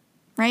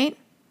 right?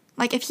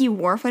 Like, if he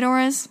wore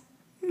fedoras,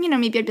 you know,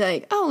 maybe I'd be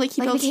like, oh, like,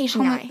 he Like built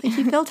vacation homeless, guy.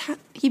 like,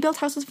 he built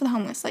houses for the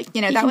homeless. Like,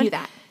 you know, He that can would do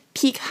that.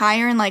 peak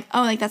higher and, like,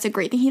 oh, like, that's a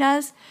great thing he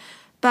does.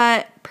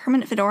 But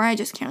permanent fedora, I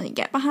just can't really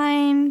get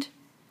behind.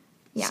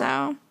 Yeah.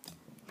 So,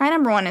 My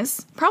number 1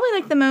 is probably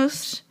like the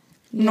most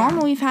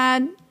normal we've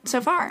had so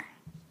far.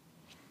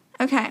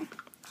 Okay.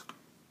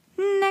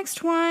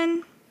 Next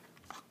one.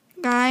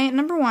 Guy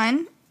number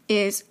 1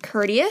 is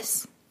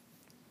courteous,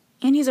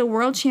 and he's a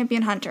world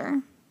champion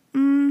hunter.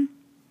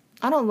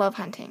 I don't love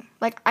hunting.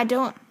 Like, I'm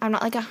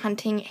not like a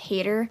hunting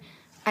hater.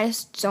 I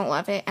just don't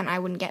love it, and I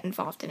wouldn't get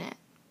involved in it.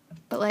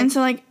 But like, And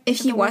so, like, if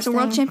he was a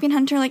world thing. champion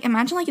hunter, like,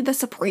 imagine, like, the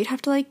support you'd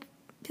have to, like,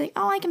 be like,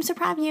 oh, like, I'm so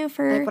proud of you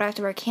for... Like, would I have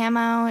to wear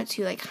camo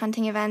to, like,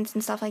 hunting events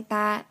and stuff like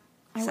that?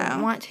 I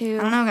wouldn't want to.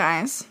 I don't know,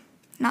 guys.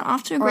 Not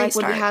off to a Or, great like,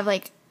 start. would we have,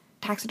 like,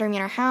 taxidermy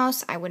in our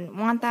house? I wouldn't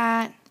want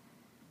that.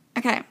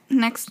 Okay,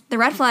 next. The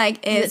red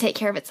flag Does it is take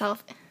care of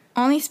itself?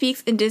 only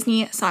speaks in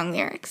Disney song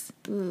lyrics.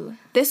 Ooh.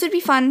 This would be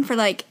fun for,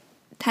 like,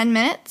 10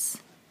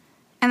 minutes.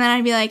 And then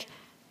I'd be like,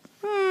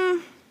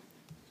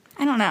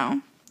 I don't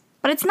know.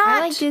 But it's not... I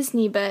like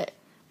Disney, but...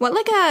 What,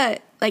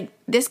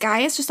 this guy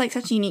is just, like,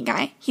 such a unique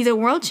guy. He's a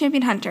world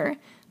champion hunter,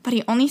 but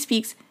he only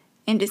speaks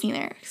in Disney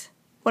lyrics.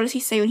 What does he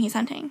say when he's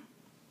hunting?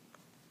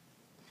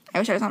 I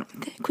wish I was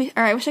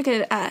I wish I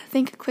could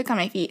think quick on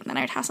my feet, and then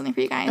I would have something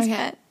for you guys, Okay.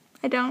 but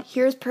I don't.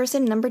 Here's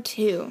person number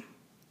 2.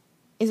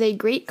 Is a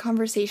great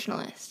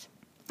conversationalist.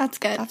 That's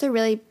good.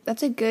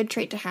 That's a good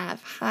trait to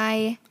have.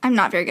 High I'm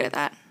not very good at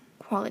that.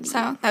 quality.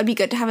 So that would be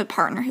good to have a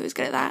partner who is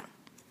good at that.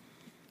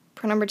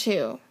 For number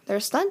 2, they're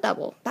a stunt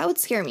double. That would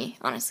scare me,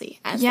 honestly.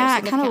 As Yeah,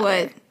 their it kind of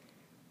significant would.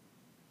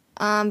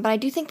 other. But I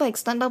do think, like,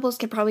 stunt doubles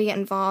could probably get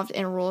involved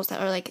in roles that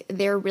are, like,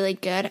 they're really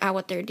good at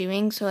what they're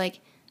doing. So, like,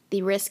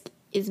 the risk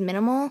is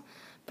minimal.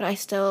 But I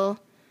still,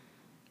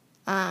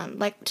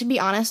 like, to be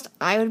honest,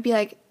 I would be,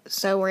 like,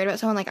 so worried about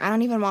someone. Like, I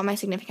don't even want my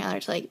significant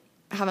other to, like,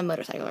 have a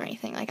motorcycle or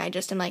anything. Like, I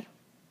just am, like,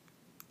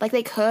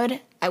 they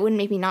could. I wouldn't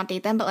make me not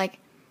date them. But, like,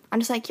 I'm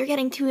just, like, you're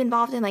getting too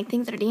involved in, like,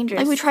 things that are dangerous.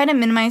 Like, we try to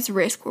minimize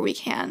risk where we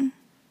can.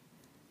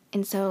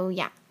 And so,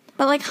 yeah.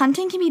 But, like,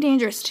 hunting can be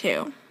dangerous,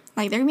 too.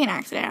 Like, there can be an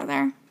accident out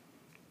there.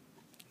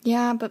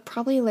 Yeah, but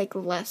probably, like,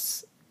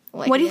 less.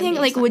 Like, What do you think?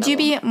 Like, would you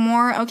be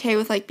more okay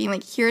with, like, being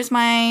like, here's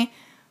my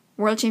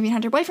world champion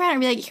hunter boyfriend, or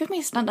be like, here's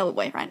my stunt double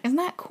boyfriend? Isn't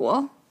that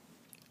cool?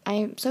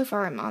 So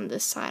far I'm on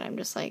this side. I'm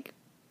just, like,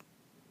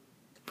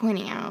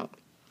 pointing out.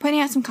 Pointing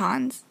out some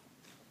cons.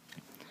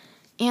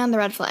 And the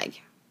red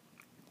flag.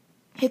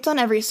 Hits on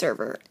every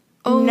server.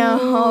 Oh.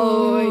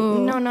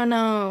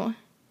 No.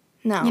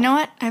 You know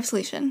what? I have a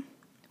solution.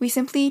 We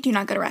simply do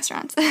not go to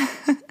restaurants.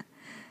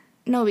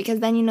 No, because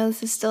then you know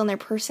this is still in their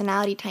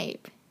personality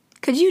type.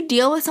 Could you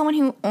deal with someone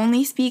who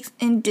only speaks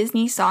in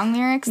Disney song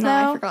lyrics, though?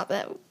 No, I forgot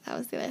that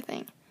was the other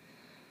thing.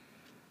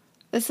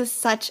 This is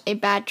such a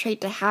bad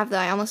trait to have, though.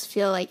 I almost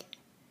feel like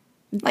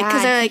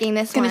Because they're, like,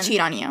 this gonna one. cheat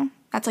on you.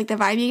 That's, like, the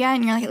vibe you get,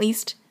 and you're, like, at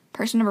least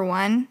person number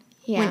 1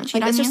 Yeah, wouldn't cheat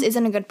like, on this you. just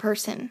isn't a good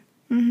person.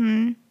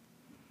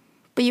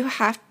 But you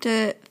have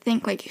to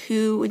think, like,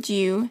 who would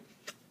you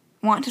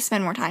want to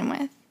spend more time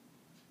with?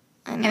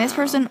 I know. And this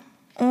person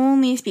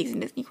only speaks in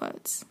Disney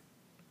quotes.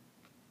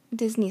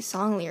 Disney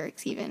song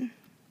lyrics, even.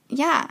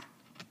 Yeah.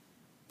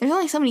 There's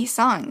only so many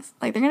songs.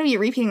 Like, they're going to be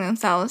repeating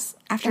themselves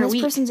after And a this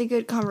week. person's a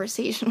good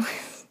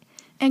conversationalist.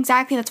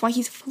 Exactly. That's why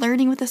he's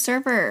flirting with the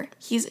server.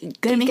 He's good at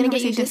He's making gonna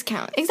get you conversation.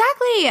 discounts.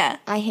 Exactly.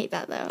 I hate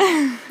that,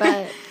 though.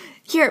 But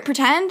Here,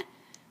 pretend,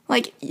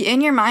 like,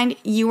 in your mind,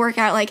 you work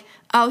out, like,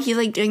 oh, he's,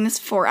 like, doing this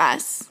for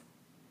us.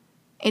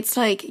 It's,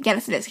 like, get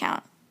us a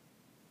discount.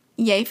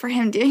 Yay for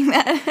him doing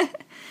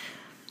that.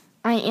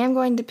 I am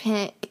going to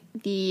pick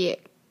the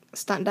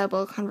stunt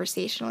double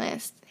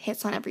conversationalist,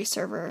 hits on every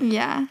server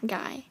Yeah.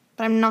 guy.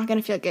 But I'm not going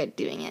to feel good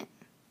doing it.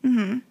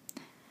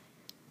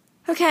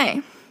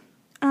 Okay.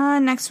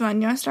 Next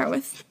one. You want to start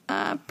with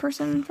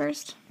person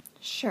first?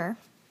 Sure.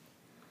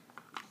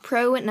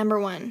 Pro number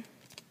 1.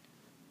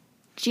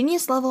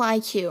 Genius level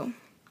IQ.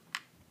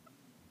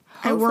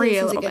 I worry Hopefully a this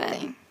is little good bit.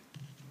 thing.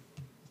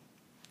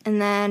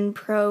 And then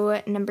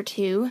pro number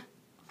 2.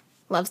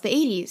 Loves the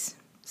 80s.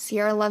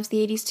 Sierra loves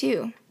the 80s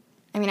too.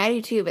 I mean, I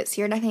do too, but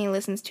Sierra definitely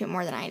listens to it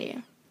more than I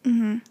do.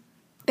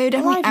 They would A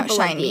lot definitely of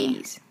people outshine like the me.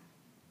 80s.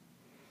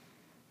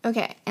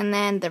 Okay, and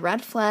then the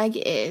red flag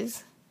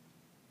is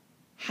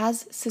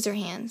has scissor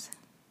hands.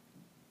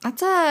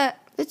 That's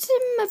It's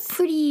a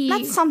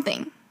pretty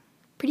something.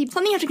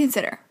 Something you have to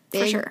consider, for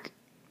big sure.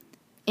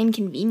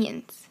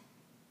 inconvenience.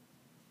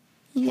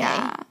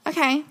 Yeah.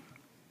 Okay.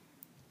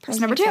 Person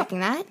Wasn't number 2. expecting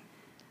that.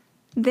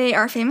 They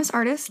are a famous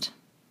artist.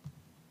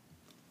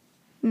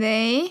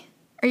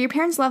 Your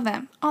parents love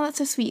them. Oh, that's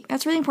so sweet.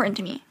 That's really important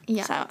to me.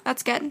 Yeah. So,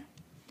 that's good.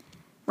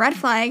 Red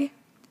flag.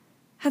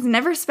 Has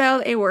never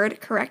spelled a word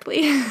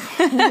correctly.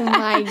 Oh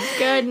my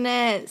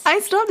goodness. I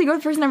still have to go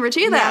with person number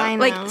 2, though. Yeah, I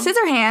know. Like,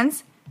 scissor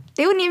hands,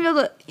 they wouldn't even be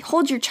able to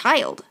hold your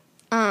child.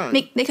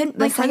 They couldn't,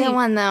 The like, second hug you.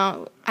 one,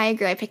 though, I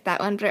agree. I picked that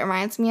one, but it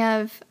reminds me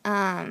of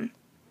on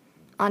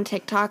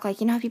TikTok, like,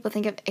 you know how people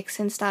think of icks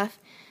and stuff?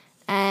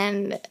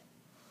 And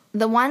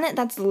the one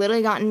that's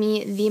literally gotten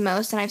me the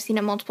most, and I've seen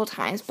it multiple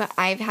times, but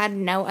I've had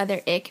no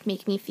other ick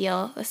make me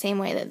feel the same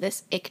way that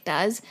this ick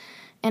does.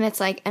 And it's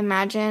like,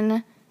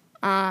 imagine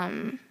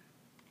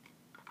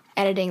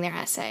editing their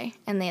essay,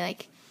 and they,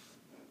 like,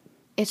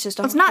 It's just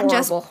a It's not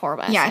just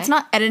horrible essay. Yeah, it's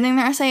not editing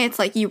their essay. It's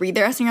like you read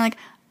their essay and you're like,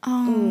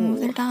 oh,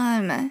 they're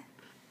dumb.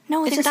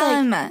 No, they're just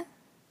dumb.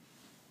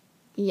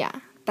 Yeah,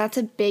 that's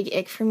a big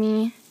ick for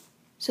me.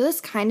 So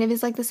this kind of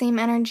is like the same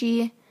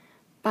energy,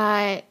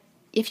 but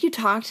if you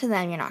talk to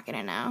them, you're not going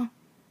to know.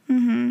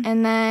 Mm-hmm.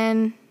 And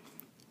then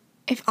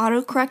if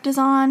autocorrect is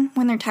on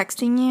when they're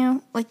texting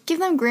you, like give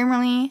them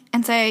Grammarly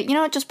and say, you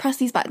know what, just press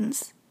these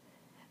buttons.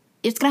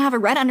 It's going to have a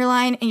red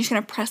underline and you're just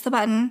going to press the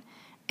button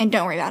and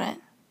don't worry about it.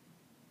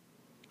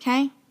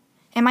 Okay?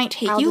 It might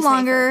take you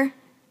longer,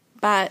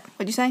 but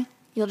what'd you say?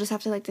 You'll just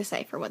have to like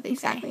decipher what they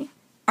say.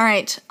 All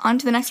right, on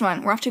to the next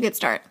one. We're off to a good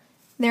start.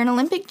 They're an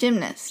Olympic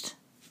gymnast.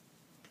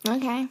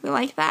 Okay. We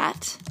like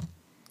that.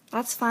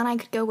 That's fun. I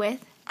could go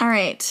with. All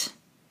right.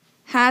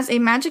 Has a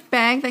magic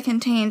bag that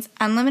contains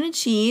unlimited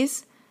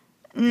cheese.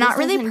 Not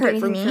really pert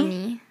for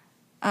me.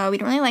 We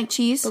don't really like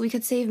cheese. But we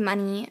could save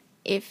money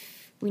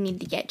if we need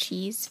to get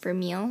cheese for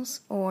meals,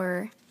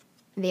 or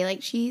they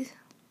like cheese.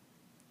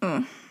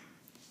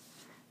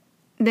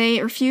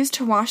 They refuse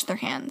to wash their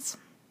hands.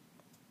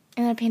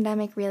 In a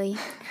pandemic, really.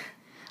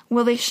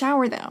 Will they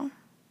shower, though?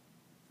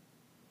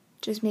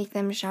 Just make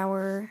them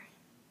shower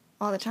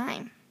all the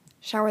time.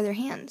 Shower their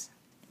hands.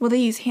 Will they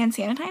use hand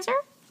sanitizer?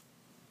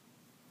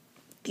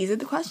 These are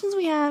the questions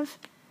we have.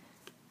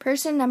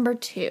 Person number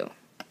 2.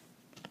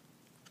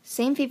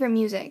 Same favorite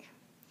music.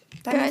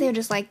 That means they would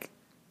just like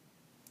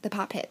the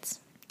pop hits.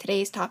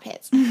 Today's top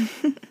hits.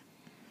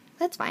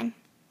 That's fine.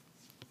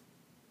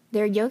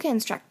 They're a yoga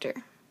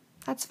instructor.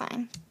 That's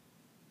fine.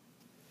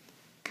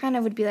 Kind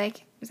of would be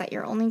like, is that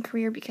your only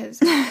career? Because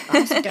I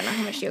honestly don't know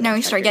how much yoga now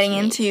we start getting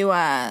into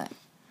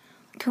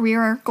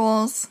career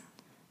goals.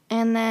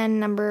 And then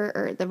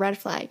the red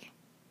flag.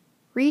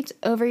 Reads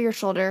over your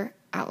shoulder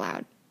out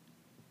loud.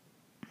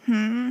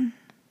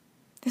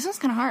 This one's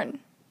kind of hard.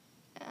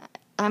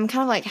 I'm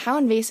kind of like, how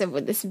invasive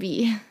would this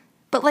be?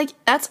 But like,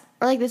 that's...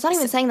 Or like, it's not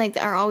even saying like they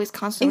are always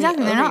constantly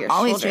Exactly, they're not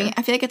always shoulder. doing it.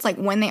 I feel like it's like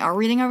when they are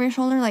reading over your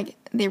shoulder, like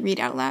they read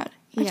out loud.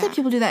 I feel like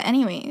people do that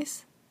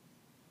anyways.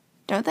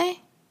 Don't they?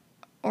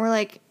 Or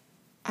like,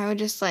 I would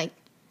just like,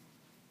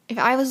 if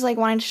I was like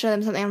wanting to show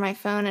them something on my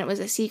phone and it was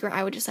a secret,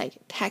 I would just like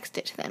text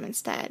it to them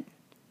instead.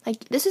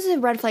 Like, this is a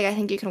red flag I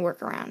think you can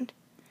work around.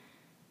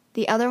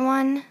 The other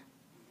one,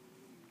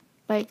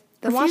 like,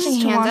 the washing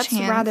hands, that's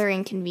rather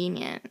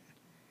inconvenient.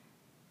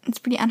 It's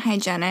pretty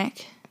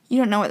unhygienic. You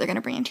don't know what they're going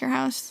to bring into your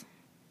house.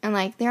 And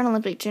like, they're an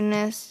Olympic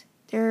gymnast.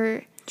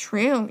 They're...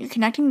 True. You're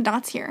connecting the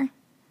dots here.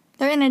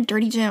 They're in a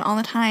dirty gym all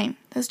the time.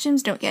 Those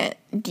gyms don't get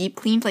deep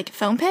cleaned like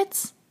foam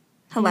pits.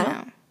 Hello?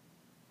 No.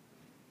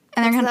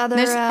 And they're gonna,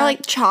 there's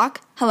like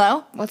chalk.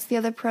 Hello? What's the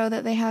other pro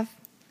that they have?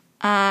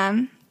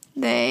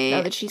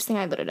 The cheese thing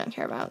I literally don't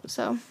care about.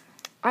 So,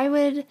 I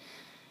would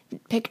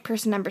pick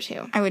person number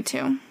 2. I would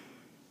too.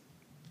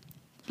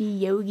 The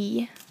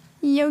yogi.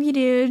 Yogi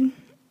dude.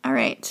 All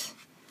right.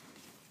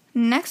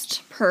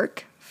 Next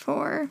perk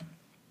for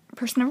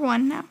person number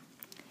 1 now.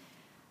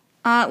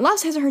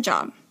 Loves his or her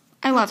job.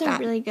 I love that. That's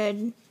really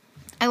good.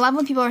 I love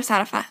when people are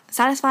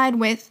satisfied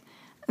with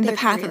the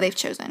path career that they've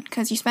chosen,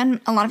 because you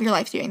spend a lot of your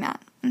life doing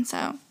that. And so,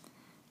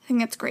 I think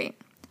that's great.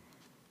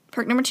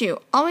 Perk number 2,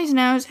 always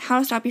knows how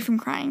to stop you from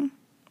crying.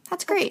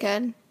 That's great.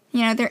 That's good.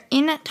 You know, they're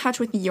in touch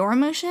with your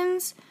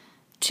emotions.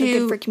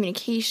 Good for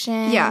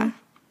communication. Yeah.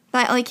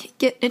 That,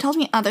 like, it tells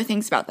me other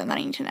things about them that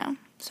I need to know.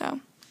 So,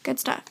 good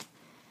stuff.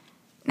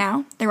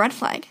 Now, the red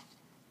flag.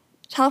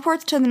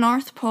 Teleports to the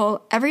North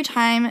Pole every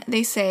time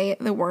they say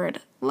the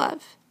word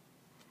love.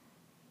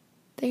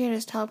 They could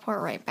just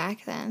teleport right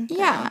back then.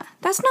 Yeah,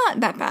 that's not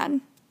that bad.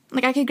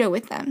 Like, I could go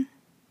with them.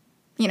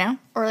 You know?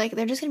 Or, like,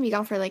 they're just going to be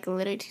gone for, like,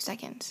 literally 2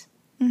 seconds.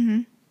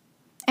 Mm-hmm.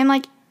 And,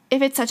 like,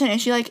 if it's such an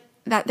issue, like,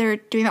 that they're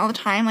doing that all the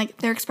time, like,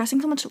 they're expressing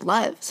so much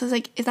love. So it's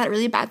like, is that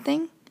really a bad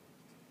thing?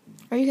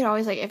 Or you could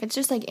always, like, if it's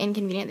just, like,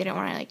 inconvenient, they don't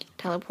want to, like,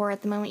 teleport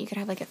at the moment, you could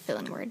have, like, a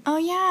fill-in word. Oh,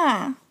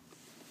 yeah.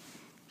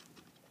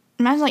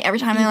 Imagine, like, every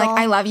time they're like,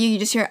 I love you, you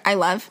just hear, I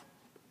love,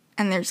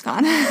 and they're just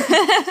gone.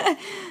 That's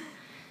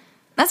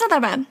not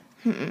that bad.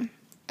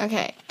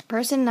 Okay,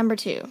 person number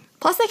 2.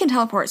 Plus, they can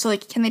teleport. So,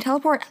 like, can they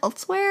teleport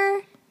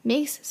elsewhere?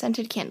 Makes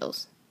scented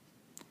candles.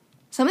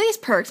 Some of these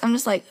perks, I'm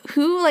just like,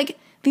 who, like,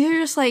 these are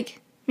just,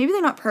 like, maybe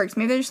they're not perks.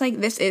 Maybe they're just, like,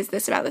 this is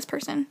this about this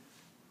person.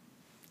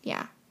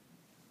 Yeah.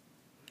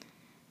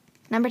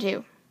 Number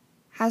 2.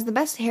 Has the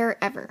best hair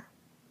ever.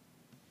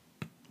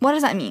 What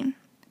does that mean?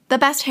 The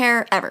best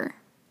hair ever.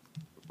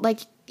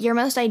 Like, your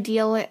most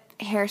ideal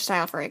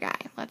hairstyle for a guy,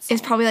 let's say.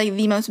 It's probably, like,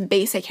 the most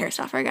basic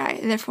hairstyle for a guy.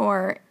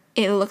 Therefore,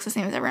 it looks the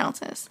same as everyone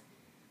else's.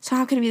 So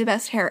how could it be the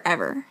best hair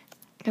ever?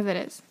 Because it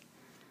is.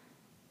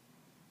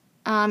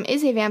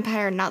 Is a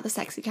vampire not the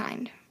sexy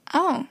kind?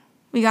 Oh.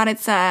 We got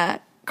its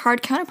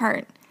card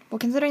counterpart. Well,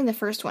 considering the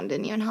first one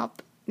didn't even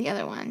help the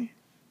other one,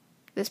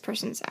 this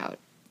person's out.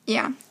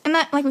 Yeah. And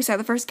that, like we said,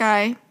 the first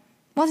guy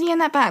wasn't even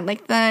that bad.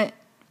 Like, the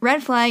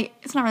red flag,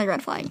 it's not really a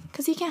red flag,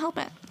 because he can't help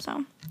it,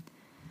 so.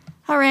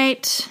 All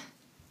right.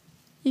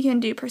 You can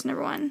do person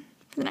number 1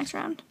 for the next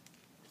round.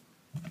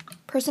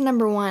 Person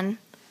number 1,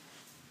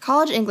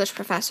 college English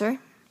professor.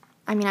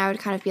 I mean, I would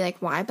kind of be like,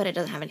 why? But it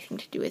doesn't have anything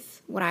to do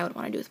with what I would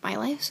want to do with my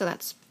life, so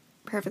that's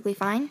perfectly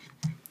fine.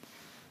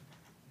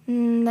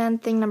 And then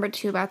thing number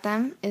 2 about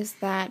them is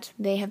that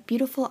they have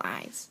beautiful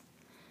eyes.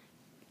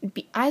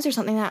 Eyes are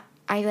something that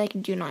I,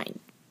 like, do not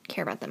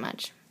care about that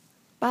much.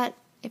 But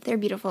if they're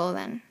beautiful,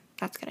 then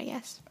that's good, I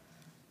guess.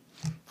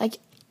 Like,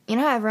 you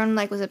know how everyone,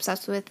 like, was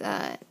obsessed with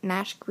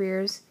Nash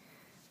Greer's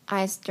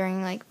eyes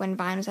during, like, when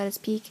Vine was at its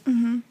peak?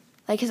 Mm-hmm.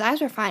 Like, his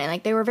eyes were fine, and,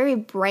 like, they were very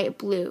bright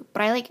blue,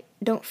 but I, like,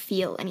 don't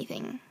feel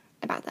anything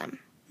about them.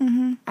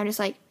 Mm-hmm. I'm just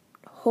like,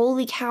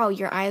 holy cow,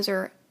 your eyes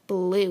are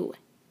blue.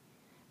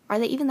 Are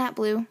they even that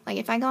blue?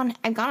 Like, I've gone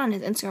on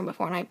his Instagram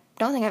before, and I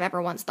don't think I've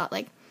ever once thought,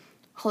 like,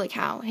 holy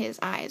cow, his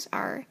eyes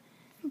are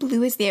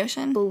Blue as the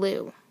ocean.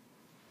 blue.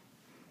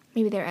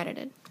 Maybe they're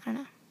edited. I don't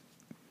know.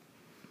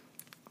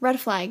 Red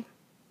flag.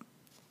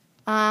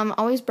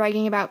 Always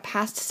bragging about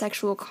past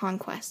sexual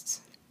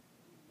conquests.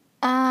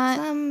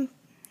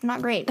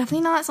 Not great.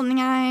 Definitely not something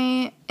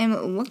I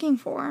am looking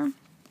for.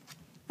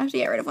 I have to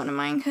get rid of one of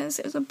mine because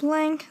it was a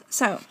blank.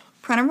 So,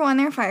 pro number 1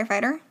 there,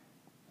 firefighter.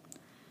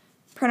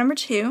 Pro number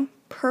 2,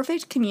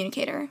 perfect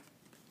communicator.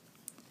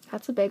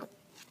 That's a big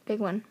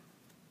one.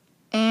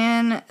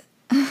 And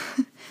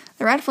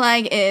the red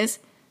flag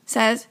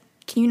says,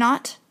 can you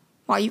not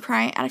while you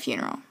cry at a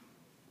funeral?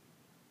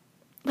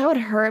 That would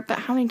hurt, but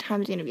how many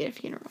times are you going to be at a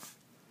funeral?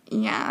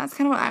 Yeah, that's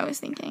kind of what I was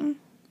thinking.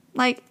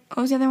 Like,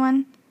 what was the other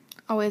one?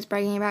 Always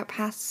bragging about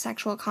past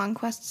sexual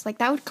conquests. Like,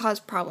 that would cause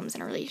problems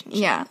in a relationship.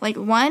 Yeah, like,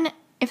 one,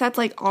 if that's,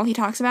 like, all he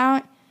talks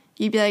about,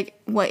 you'd be like,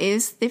 what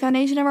is the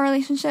foundation of our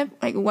relationship?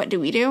 Like, what do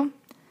we do?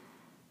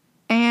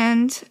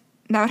 And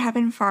that would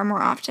happen far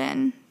more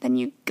often than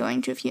you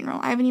going to a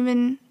funeral. Have I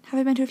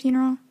been to a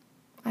funeral?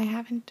 I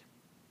haven't.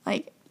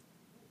 Like,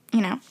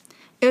 you know,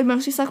 it would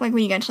mostly suck, like,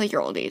 when you get to, like,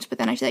 your old age, but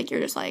then I feel like you're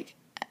just, like,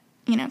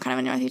 you know, kind of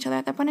annoyed with each other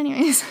at that point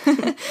anyways.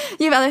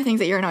 You have other things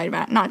that you're annoyed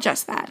about, not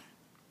just that.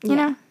 You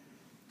know?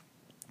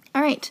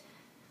 All right.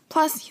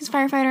 Plus, he's a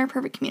firefighter,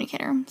 perfect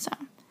communicator, so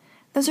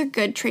those are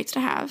good traits to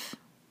have.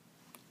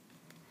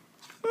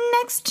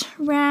 Next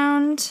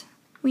round,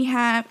 we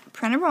have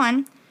pro number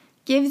 1,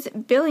 gives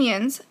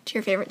billions to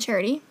your favorite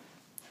charity.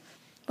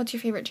 What's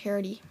your favorite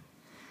charity?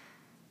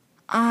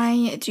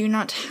 I do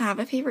not have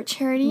a favorite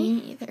charity.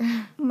 Me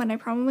either. But I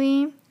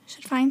probably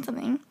should find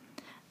something.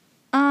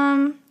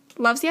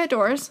 Loves the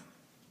outdoors.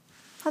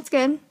 That's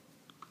good.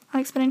 I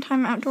like spending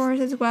time outdoors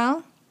as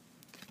well.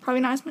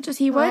 Probably not as much as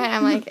he would.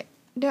 I'm like,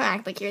 don't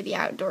act like you're the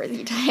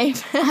outdoorsy type.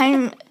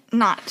 I'm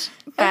not.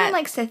 Everyone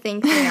likes to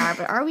think they are,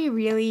 but are we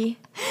really?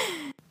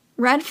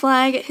 Red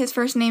flag, his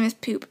first name is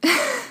Poop.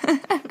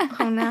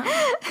 Oh no.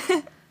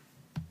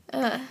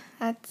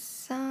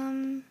 That's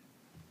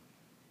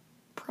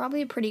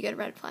probably a pretty good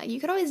red flag.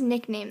 You could always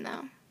nickname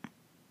though.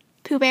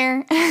 Pooh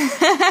Bear.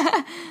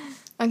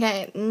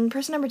 Okay,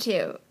 person number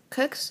 2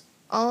 cooks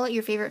all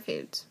your favorite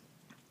foods.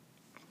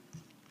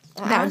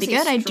 That would be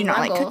good. I do not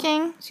like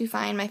cooking. To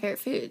find my favorite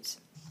foods,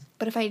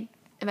 but if I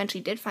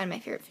eventually did find my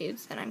favorite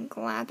foods, then I'm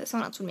glad that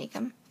someone else would make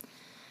them.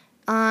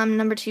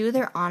 Number 2,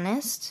 they're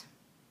honest.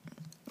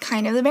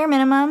 Kind of the bare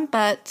minimum,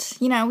 but,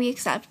 you know, we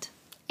accept.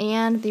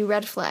 And the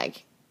red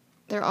flag,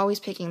 they're always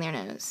picking their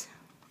nose.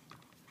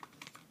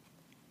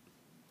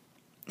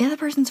 The other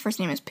person's first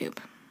name is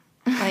Poop.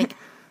 Like,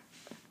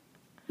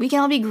 we can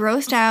all be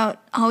grossed out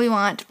all we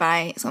want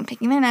by someone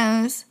picking their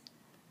nose,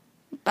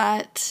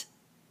 but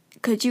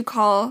could you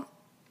call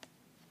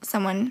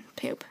someone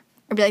Poop?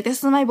 Or be like,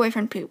 this is my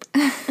boyfriend Poop.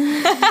 Like,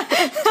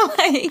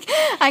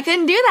 I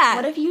couldn't do that.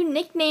 What if you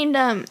nicknamed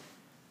them?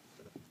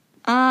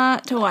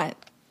 To what?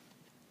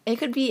 It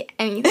could be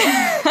anything.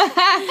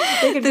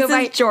 They could This go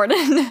by is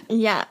Jordan.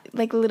 Yeah,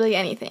 like literally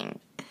anything.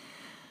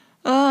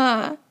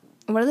 Uh,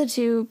 What are the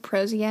 2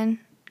 pros again?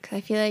 Because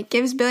I feel like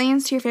gives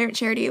billions to your favorite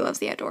charity, loves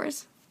the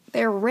outdoors.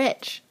 they're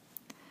rich.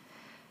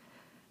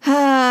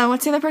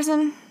 What's the other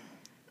person?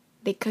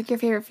 They cook your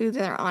favorite foods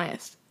and they're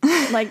honest.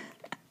 Like,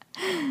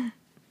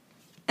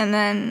 And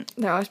then,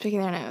 they're always picking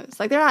their nose.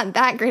 Like, they're not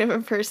that great of a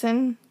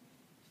person.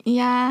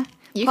 yeah.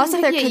 You Plus, can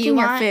if they're pick it, cooking you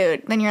your want-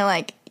 food, then you're,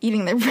 like,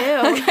 eating their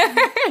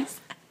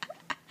burgers.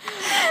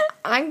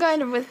 I'm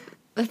going with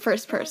the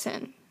first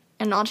person,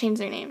 and I'll change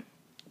their name.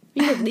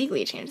 You could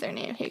legally change their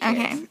name. Who cares?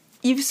 Okay.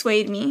 You've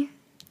swayed me.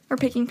 We're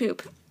picking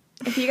Poop.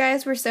 If you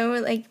guys were so,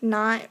 like,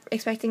 not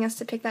expecting us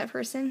to pick that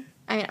person,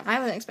 I mean, I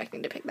wasn't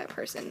expecting to pick that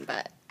person,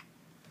 but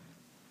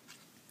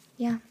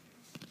yeah.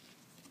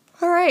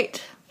 All right.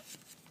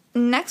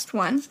 Next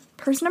one.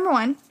 Person number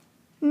 1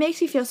 makes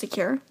you feel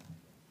secure.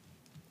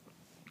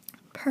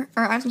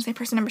 I was going to say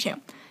person number 2.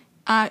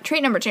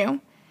 Trait number 2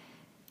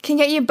 can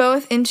get you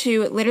both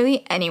into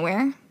literally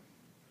anywhere.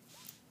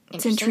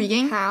 It's Interesting.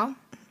 intriguing. How?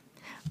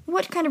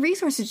 What kind of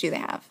resources do they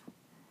have?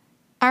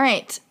 All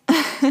right.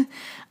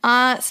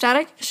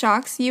 Static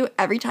shocks you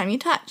every time you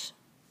touch.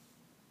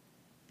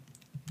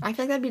 I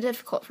feel like that'd be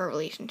difficult for a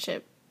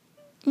relationship.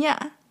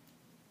 Yeah.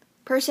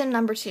 Person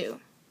number 2.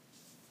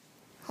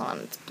 Hold on,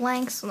 it's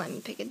blank, so let me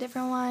pick a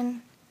different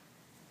one.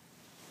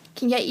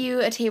 Can get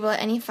you a table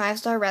at any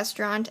 5-star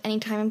restaurant,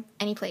 anytime,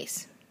 any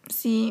place.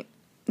 See,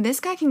 this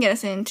guy can get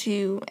us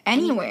into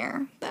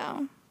anywhere,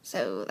 though.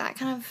 So that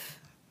kind of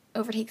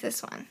overtakes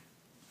this one.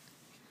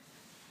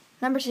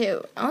 Number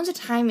 2, owns a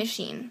time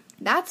machine.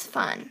 That's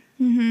fun.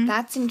 Mm-hmm.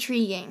 That's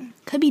intriguing.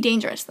 Could be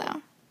dangerous,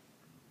 though.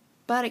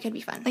 But it could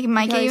be fun. Like, it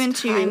might get you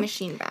into... time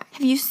machine back.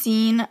 Have you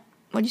seen...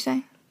 What'd you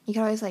say? You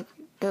could always, like,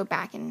 go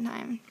back in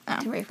time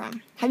to where you're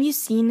from. Have you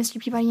seen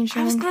Mr. Peabody and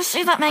Sherman? I was going to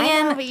say that, Megan.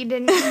 I know, but you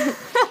didn't. You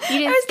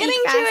didn't I was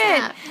getting to it.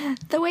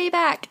 enough. The way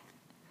back.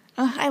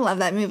 Oh, I love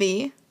that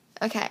movie.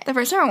 Okay. The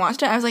first time I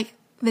watched it, I was like,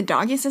 the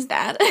dog is his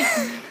dad.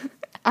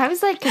 I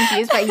was, like,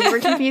 confused, but you were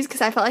confused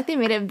because I felt like they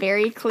made it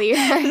very clear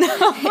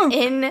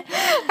in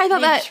I thought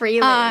that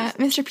trailers.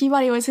 Mr.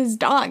 Peabody was his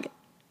dog.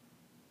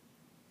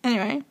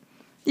 Anyway,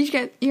 you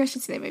guys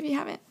should see that movie if you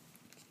haven't.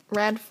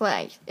 Red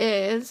flag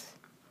is...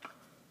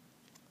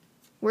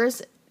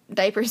 Where's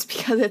diapers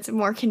because it's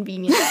more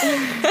convenient?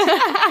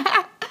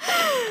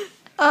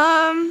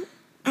 I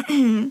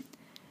mean,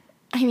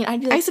 I'd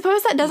be like... I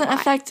suppose that doesn't why?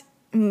 affect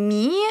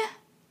me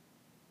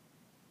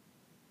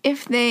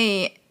if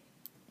they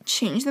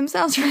change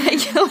themselves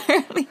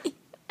regularly.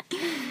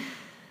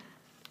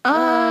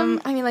 I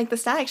mean, like, the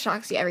static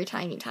shocks you every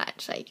time you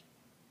touch. Like,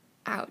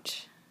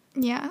 ouch.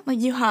 Yeah, like,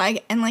 you hug,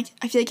 and, like,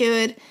 I feel like it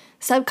would...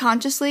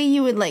 Subconsciously,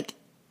 you would, like,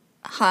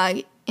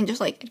 hug and just,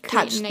 like,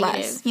 touch negative.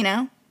 less, you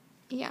know?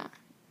 Yeah.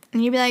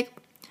 And you'd be like...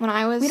 When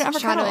I was We don't ever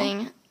cuddle.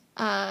 shadowing,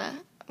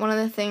 one of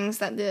the things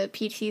that the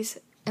PTs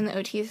and the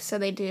OTs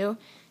said they do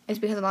is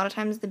because a lot of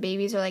times the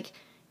babies are, like,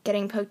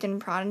 getting poked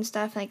and prodded and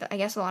stuff. Like, I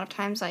guess a lot of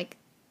times, like,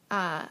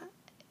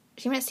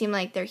 she might seem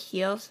like their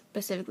heel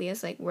specifically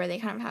is, like, where they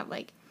kind of have,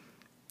 like,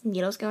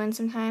 needles go in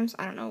sometimes.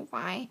 I don't know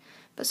why.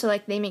 But so,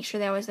 like, they make sure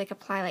they always, like,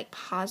 apply, like,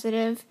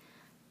 positive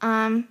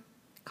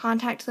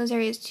contact to those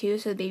areas, too,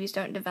 so the babies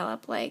don't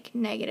develop, like,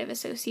 negative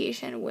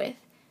association with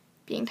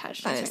being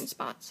touched in certain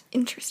spots.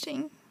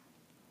 Interesting.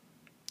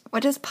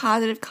 What does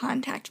positive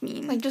contact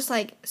mean? Like, just,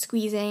 like,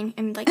 squeezing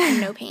and, like,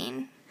 no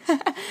pain. All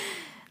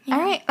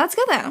right, that's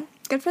good, though.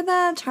 Good for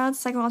the child's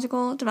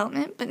psychological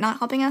development, but not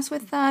helping us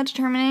with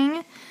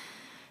determining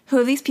who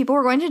of these people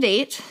we're going to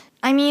date.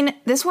 I mean,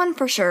 this one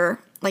for sure,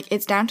 like,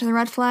 it's down to the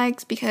red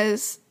flags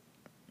because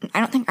I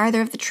don't think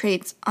either of the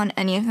traits on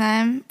any of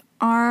them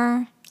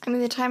are... I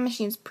mean, the time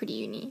machine's pretty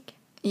unique.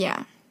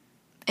 Yeah,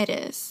 it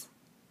is.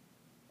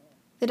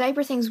 The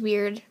diaper thing's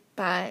weird,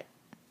 but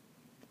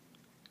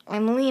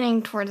I'm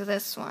leaning towards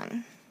this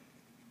one.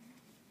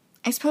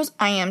 I suppose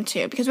I am,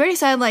 too, because we already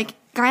said, like,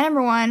 guy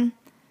number 1,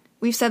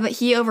 we've said that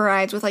he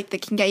overrides with, like, the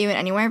can get you in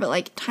anywhere, but,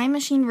 like, time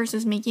machine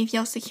versus making you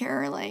feel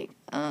secure, like,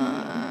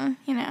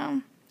 you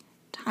know,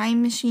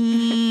 time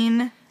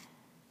machine.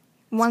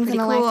 Once in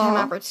a pretty cool. lifetime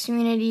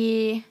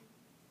opportunity.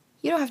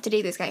 You don't have to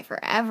date this guy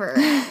forever.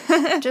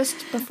 Just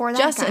before that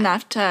Just guy.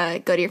 enough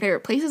to go to your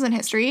favorite places in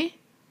history.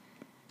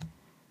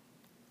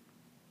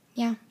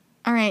 Yeah.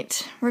 All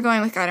right, we're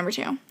going with guy number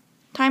 2.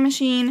 Time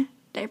machine,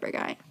 diaper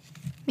guy.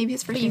 Maybe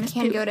his first But you name is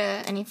can Poop. go to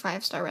any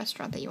 5-star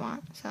restaurant that you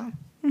want, so.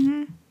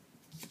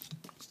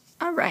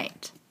 All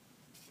right.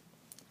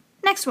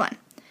 Next one.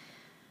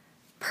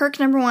 Perk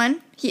number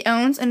 1, he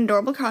owns an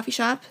adorable coffee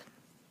shop.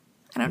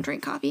 I don't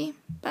drink coffee,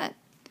 but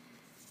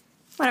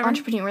whatever.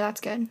 Entrepreneur, that's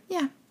good.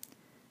 Yeah.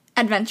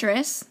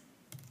 Adventurous.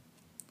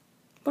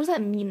 What does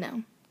that mean,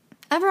 though?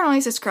 Everyone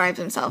always describes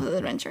themselves as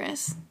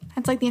adventurous.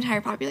 That's, like, the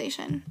entire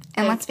population.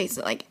 And let's face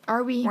it, like,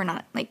 Are we? we're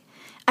not. Like,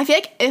 I feel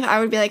like if I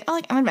would be like, oh,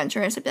 like, I'm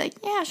adventurous, I'd be like,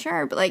 yeah,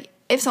 sure. But, like,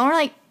 if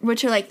someone were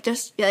to, like,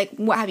 just be like,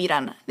 what have you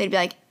done? They'd be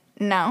like,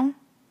 no,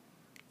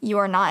 you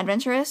are not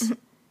adventurous. And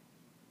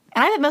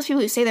I bet most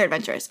people who say they're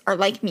adventurous are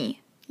like me.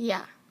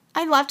 Yeah.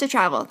 I love to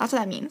travel. That's what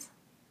that means.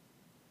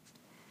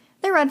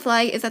 Their red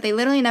flag is that they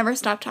literally never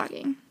stop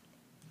talking.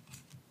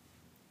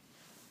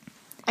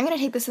 I'm gonna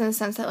take this in the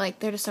sense that, like,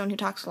 they're just someone who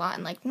talks a lot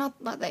and, like,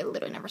 not that they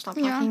literally never stop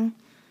Yeah. talking.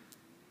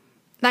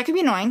 That could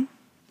be annoying.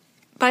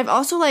 But I've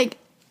also, like,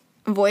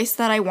 voiced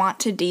that I want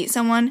to date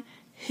someone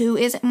who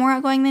is more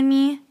outgoing than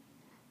me.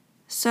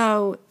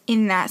 So,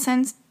 in that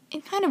sense,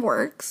 it kind of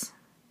works.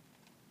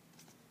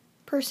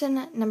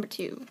 Person number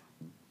 2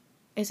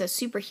 is a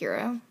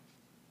superhero.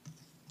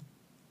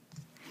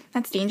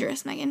 That's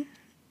dangerous, Megan.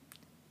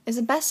 Is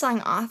a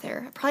best-selling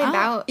author. Probably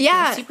about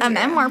yeah, a a superhero.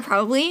 memoir,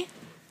 probably.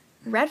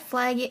 Red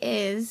flag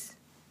is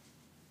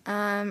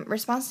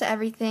response to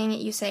everything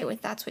you say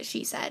with "that's what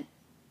she said."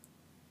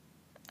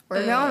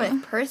 We're going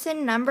with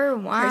person number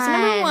 1. Person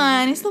number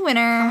 1 is the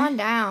winner. Come on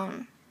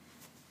down.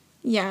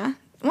 Yeah.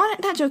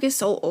 That joke is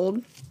so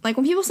old. Like,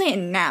 when people say it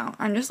now,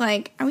 I'm just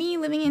like, are we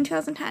living in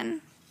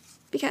 2010?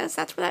 Because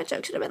that's where that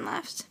joke should have been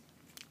left.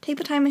 Take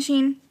the time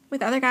machine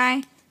with the other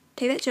guy.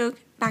 Take that joke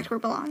back to where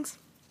it belongs.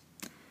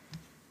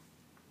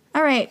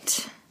 All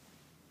right.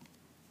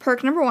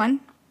 Perk number 1.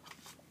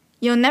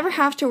 You'll never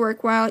have to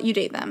work while you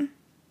date them.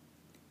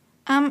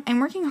 I'm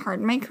working hard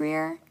in my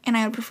career, and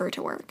I would prefer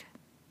to work.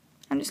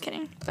 I'm just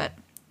kidding, but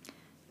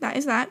that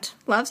is that.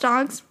 Loves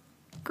dogs.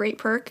 Great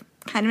perk.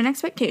 Kind of an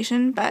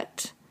expectation,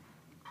 but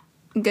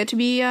good to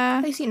be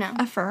At least you know.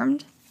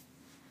 affirmed.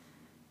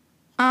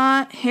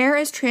 Hair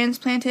is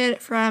transplanted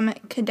from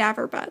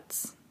cadaver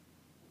butts.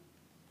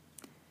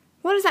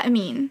 What does that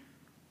mean?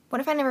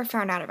 What if I never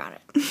found out about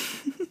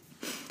it?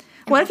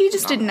 What if you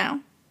just didn't know?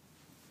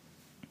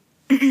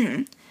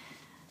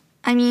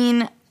 I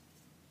mean,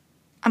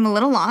 I'm a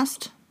little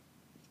lost.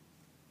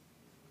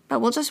 But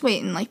we'll just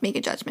wait and, like, make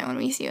a judgment when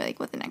we see, like,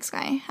 what the next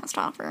guy has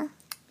to offer.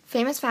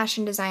 Famous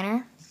fashion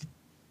designer.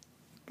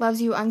 Loves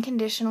you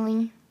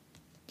unconditionally.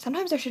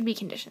 Sometimes there should be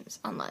conditions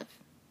on love.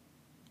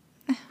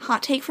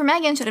 Hot take for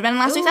Megan. Should have been in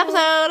last week's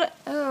episode.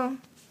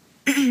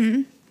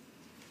 Oh.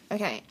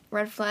 Okay.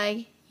 Red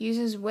flag.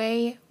 Uses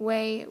way,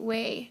 way,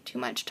 way too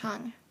much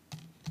tongue.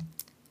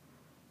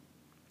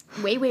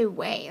 Way, way,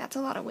 way. That's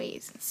a lot of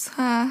ways. It's,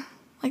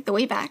 like the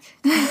way back.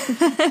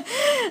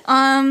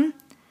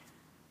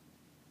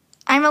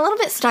 I'm a little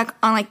bit stuck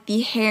on, like,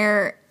 the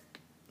hair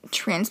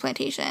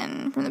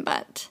transplantation from the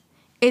butt.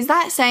 Is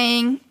that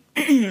saying,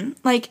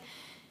 like,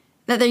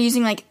 that they're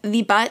using, like,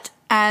 the butt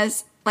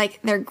as, like,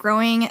 they're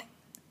growing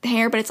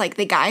hair, but it's, like,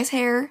 the guy's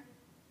hair,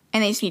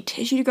 and they just need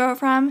tissue to grow it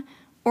from?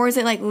 Or is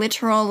it, like,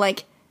 literal,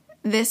 like,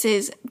 this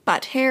is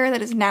butt hair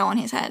that is now on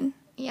his head?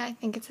 Yeah, I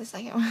think it's the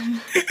second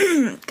one.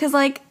 Because,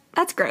 like,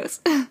 that's gross.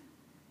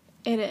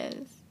 It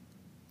is.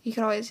 You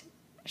could always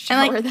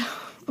shower, like, though.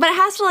 But it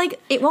has to,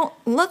 like, it won't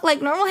look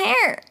like normal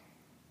hair.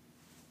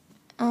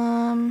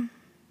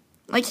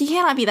 Like, he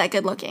cannot be that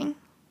good looking.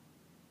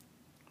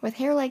 With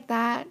hair like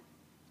that,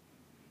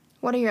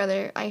 what are your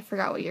other, I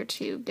forgot what your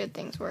two good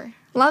things were.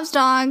 Loves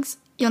dogs.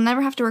 You'll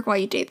never have to work while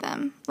you date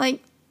them.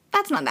 Like,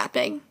 that's not that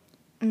big.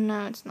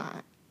 No, it's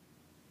not.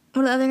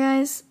 What are the other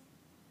guys?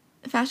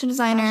 Fashion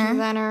designer. Fashion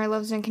designer,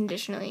 loves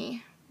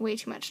unconditionally. Way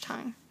too much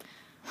time.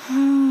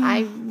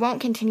 I won't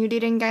continue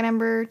dating guy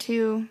number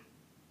 2,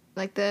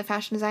 like the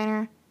fashion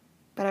designer,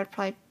 but I'd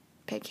probably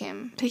pick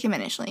him. Pick him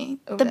initially.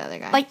 Over the other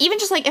guy. Like, even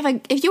just, like,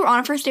 if you were on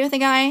a first date with a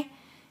guy,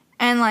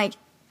 and, like,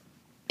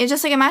 it's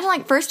just, like, imagine,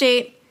 like, first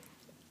date,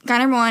 guy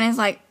number 1 is,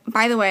 like,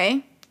 by the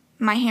way,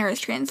 my hair is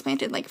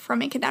transplanted, like,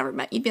 from a cadaver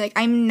butt. You'd be like,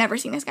 I'm never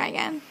seeing this guy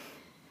again.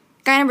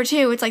 Guy number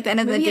 2, it's, like, the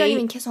end of the Maybe date. you don't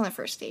even kiss on the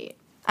first date.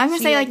 I was gonna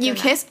So say, you, like, you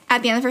kiss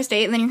at the end of the first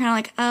date, and then you're kind of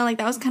like, oh, like,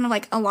 that was kind of,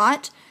 like, a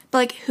lot. But,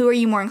 like, who are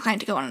you more inclined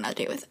to go on another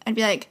date with? I'd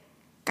be like,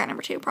 guy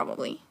number 2,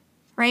 probably.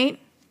 Right?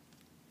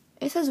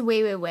 It says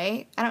way, way,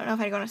 way. I don't know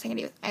if I'd go on a second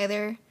date with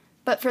either,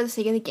 but for the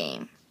sake of the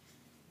game.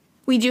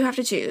 We do have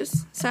to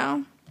choose,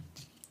 so.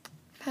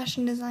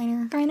 Fashion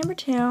designer. Guy number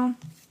 2.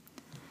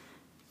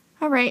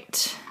 All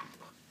right.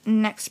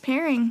 Next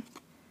pairing.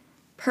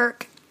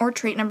 Perk or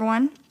trait number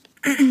 1.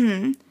 They're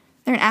an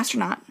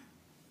astronaut.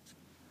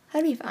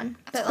 That'd be fun.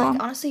 But, cool.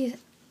 like, honestly,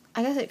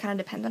 I guess it kind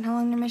of depends on how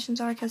long their missions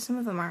are, because some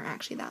of them aren't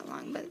actually that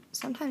long, but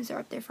sometimes they're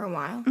up there for a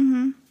while.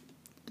 Mm-hmm.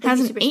 But they'd Has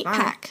be an super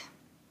 8-pack.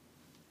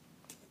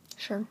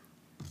 Sure.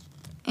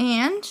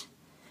 And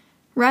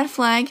red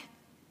flag,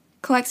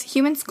 collects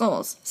human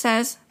skulls,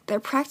 says they're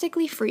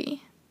practically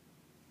free.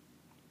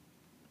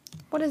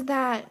 What does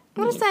that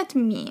What does that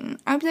mean?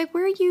 I would be like,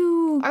 where are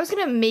you? I was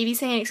gonna maybe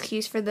say an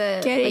excuse for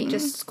the Getting- like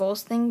just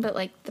skulls thing, but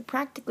like the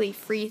practically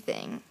free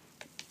thing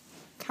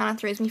kind of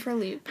throws me for a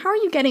loop. How are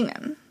you getting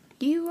them?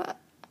 You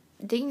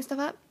digging stuff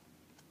up?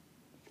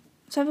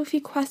 So I have a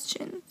few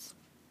questions.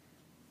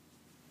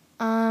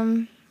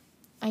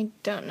 I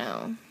don't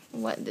know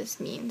what this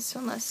means, so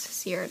unless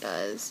Sierra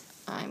does,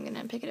 I'm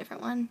gonna pick a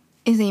different one.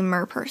 Is a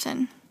mer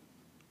person.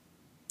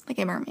 Like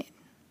a mermaid.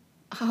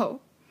 Oh,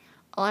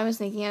 all I was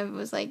thinking of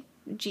was like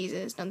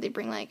Jesus. Don't they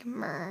bring like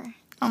myrrh?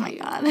 Oh my too?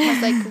 God. I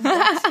was like,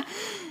 what?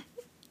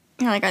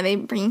 You're like, are they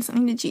bringing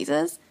something to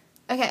Jesus?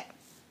 Okay,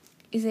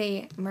 is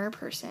a mer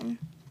person.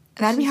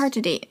 That'd be hard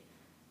to date.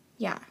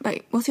 Yeah,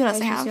 But we'll see what else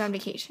they I just do have. on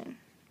vacation.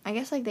 I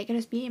guess like they could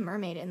just be a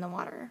mermaid in the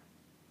water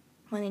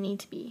when they need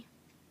to be.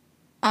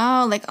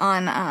 Oh, like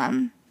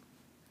on,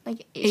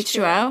 Like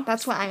H2O?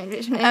 That's what I'm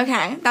envisioning.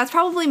 Okay. That's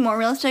probably more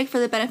realistic. For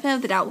the benefit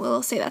of the doubt,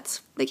 we'll say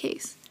that's the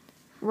case.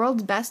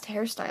 World's best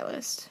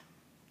hairstylist.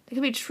 It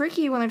could be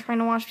tricky when they're trying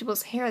to wash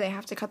people's hair. They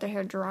have to cut their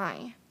hair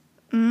dry.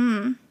 But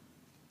if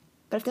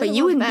they're But the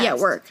you world's would be at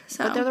best- work,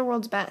 so. But they're the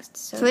world's best.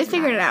 So So they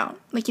figured it out.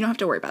 Like, you don't have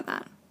to worry about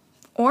that.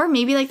 Or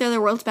maybe, like, they're the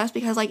world's best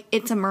because, like,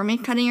 it's a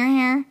mermaid cutting your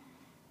hair.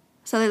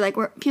 So they're like,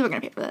 people are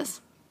going to pay for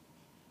this.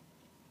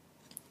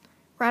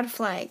 Red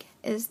flag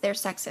is they're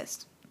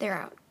sexist. They're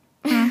out.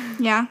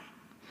 Yeah.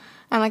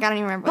 I'm like, I don't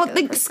even remember Well, what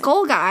the other person-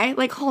 skull guy,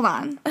 like, hold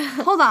on.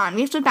 Hold on.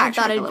 We have to I backtrack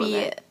thought a it'd little be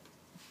bit.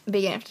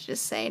 big enough to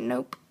just say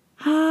nope.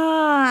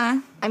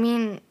 Ah. I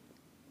mean,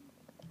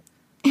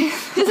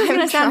 This is going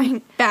to sound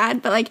trying.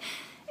 bad, but, like,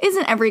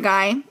 isn't every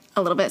guy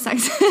a little bit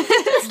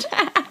sexist?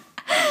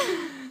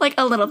 Like,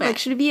 a little bit. like,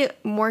 should be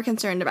more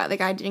concerned about the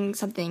guy doing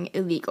something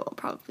illegal,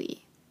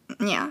 probably.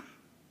 Yeah.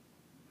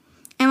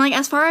 And, like,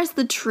 as far as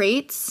the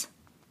traits,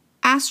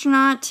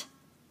 astronaut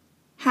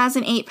has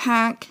an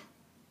 8-pack.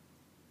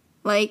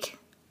 Like,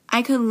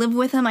 I could live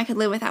with him, I could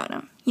live without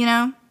him, you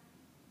know?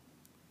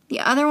 The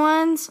other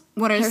ones,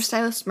 what are...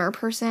 Hairstylist, mer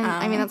person.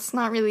 I mean, that's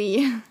not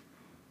really.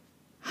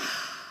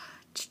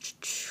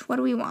 What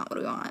do we want? What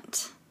do we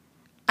want?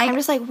 I'm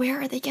just like,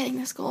 where are they getting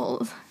this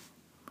gold?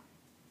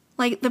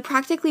 Like, the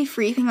practically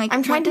free thing, like,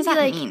 I'm trying what to does be that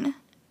like- mean?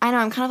 I know,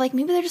 I'm kind of like,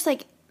 maybe they're just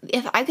like,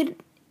 if I could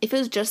if it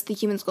was just the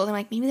human skulls, I'm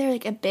like, maybe they're,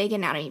 like, a big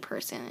anatomy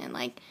person, and,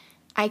 like,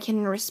 I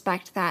can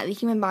respect that. The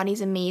human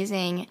body's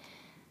amazing.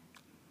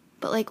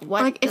 But, like,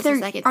 what Like, if does the they're,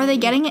 second are they thing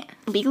getting mean?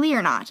 it legally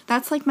or not?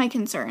 That's, like, my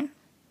concern.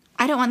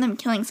 I don't want them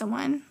killing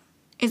someone.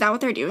 Is that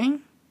what they're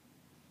doing?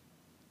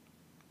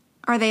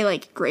 Are they,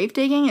 like, grave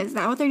digging? Is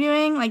that what they're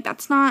doing? Like,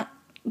 that's not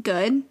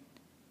good.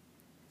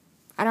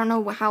 I don't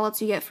know how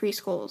else you get free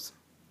skulls.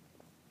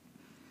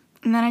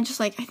 And then I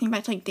think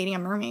back to, like, dating a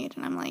mermaid,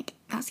 and I'm like,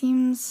 that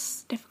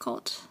seems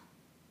difficult.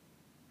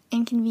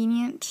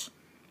 Inconvenient.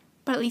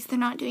 But at least they're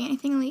not doing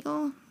anything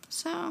illegal,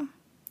 so.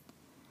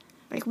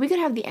 Like, we could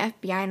have the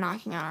FBI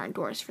knocking on our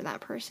doors for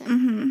that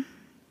person.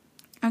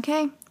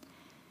 Okay.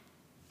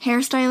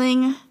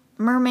 Hairstyling,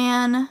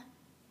 merman,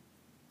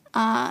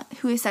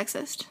 who is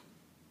sexist?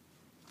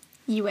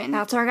 You win.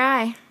 That's our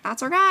guy.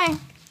 That's our guy.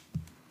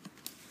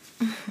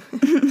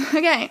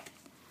 Okay.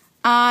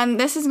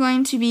 This is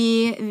going to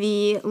be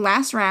the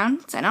last round.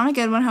 Let's end on a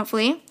good one,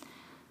 hopefully.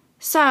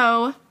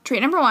 So,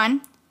 trait number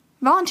 1,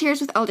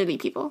 volunteers with elderly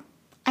people.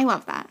 I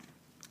love that.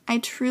 I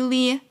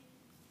truly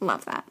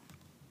love that.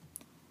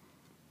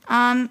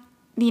 The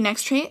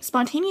next trait,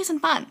 spontaneous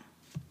and fun.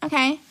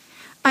 Okay.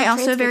 I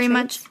also traits, very good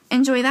much traits.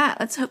 enjoy that.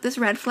 Let's hope this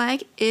red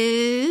flag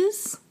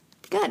is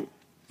good,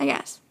 I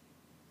guess.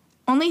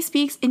 Only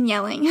speaks in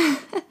yelling.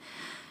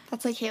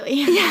 That's like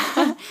Haley.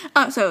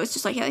 Oh, so it's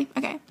just like Haley.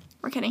 Okay.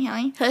 We're kidding,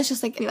 Haley. So it's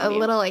just like a love you.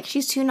 little, like,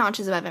 she's 2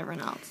 notches above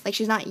everyone else. Like,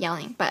 she's not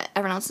yelling, but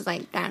everyone else is,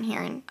 like, down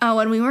here. And Oh,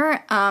 when we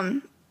were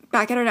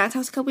back at our dad's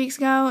house a couple weeks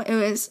ago, it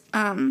was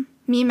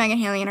me, Megan,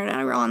 Haley, and our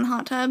dad were all in the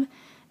hot tub.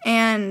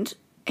 And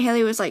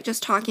Haley was, like,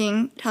 just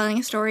talking, telling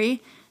a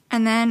story.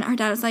 And then our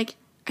dad was like,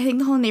 I think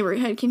the whole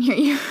neighborhood can hear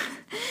you.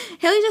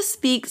 Haley just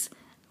speaks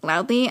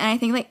loudly. And I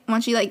think, like,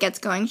 once she, like, gets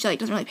going, she, like,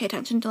 doesn't really pay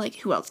attention to, like,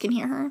 who else can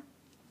hear her.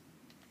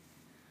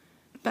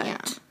 But, Yeah.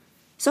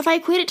 So if I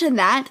equate it to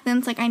that, then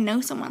it's like I know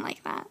someone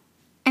like that.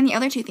 And the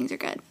other 2 things are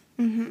good.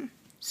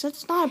 so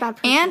it's not a bad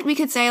person. And we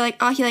could say, like,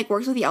 oh, he, like,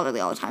 works with the elderly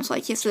all the time. So,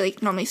 like, he has to,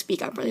 like, normally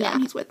speak up really loud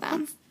when he's with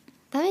them.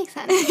 that makes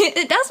sense.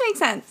 It does make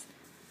sense.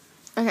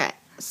 Okay.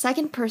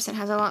 Second person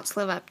has a lot to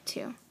live up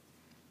to.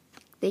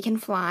 They can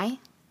fly.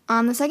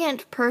 The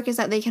second perk is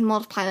that they can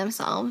multiply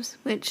themselves,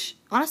 which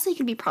honestly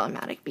could be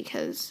problematic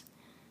because,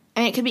 I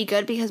mean, it could be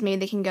good because maybe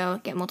they can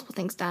go get multiple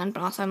things done,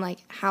 but also I'm like,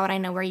 how would I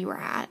know where you were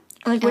at?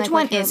 Like, And, which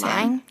one what you're is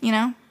buying? him, you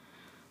know?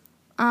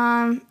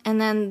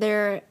 And then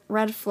their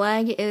red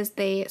flag is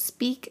they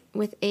speak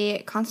with a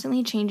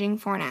constantly changing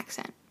foreign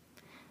accent.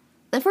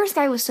 The first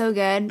guy was so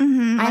good.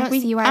 I don't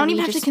see why I don't we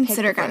even have to just picked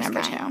consider the guy first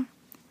number guy. 2.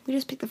 We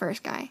just picked the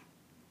first guy.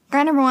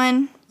 Guy number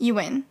 1, you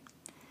win.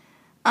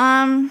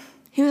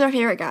 Who's our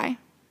favorite guy?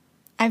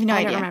 I have no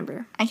idea. I don't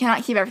remember. I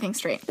cannot keep everything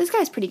straight. This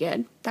guy's pretty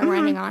good that we're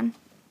ending on.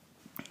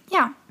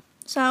 Yeah.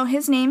 So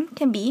his name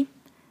can be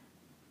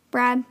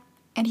Brad,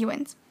 and he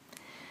wins.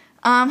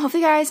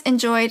 Hopefully you guys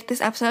enjoyed this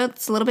episode.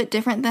 It's a little bit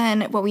different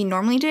than what we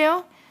normally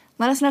do.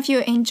 Let us know if you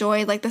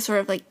enjoyed, like, the sort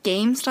of, like,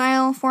 game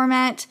style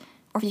format,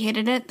 or if you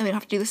hated it, then we don't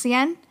have to do this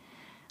again.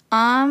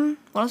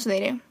 What else do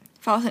they do?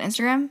 Follow us on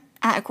Instagram,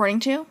 @according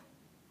to.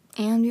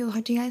 And we'll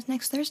talk to you guys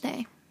next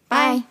Thursday.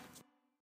 Bye. Bye.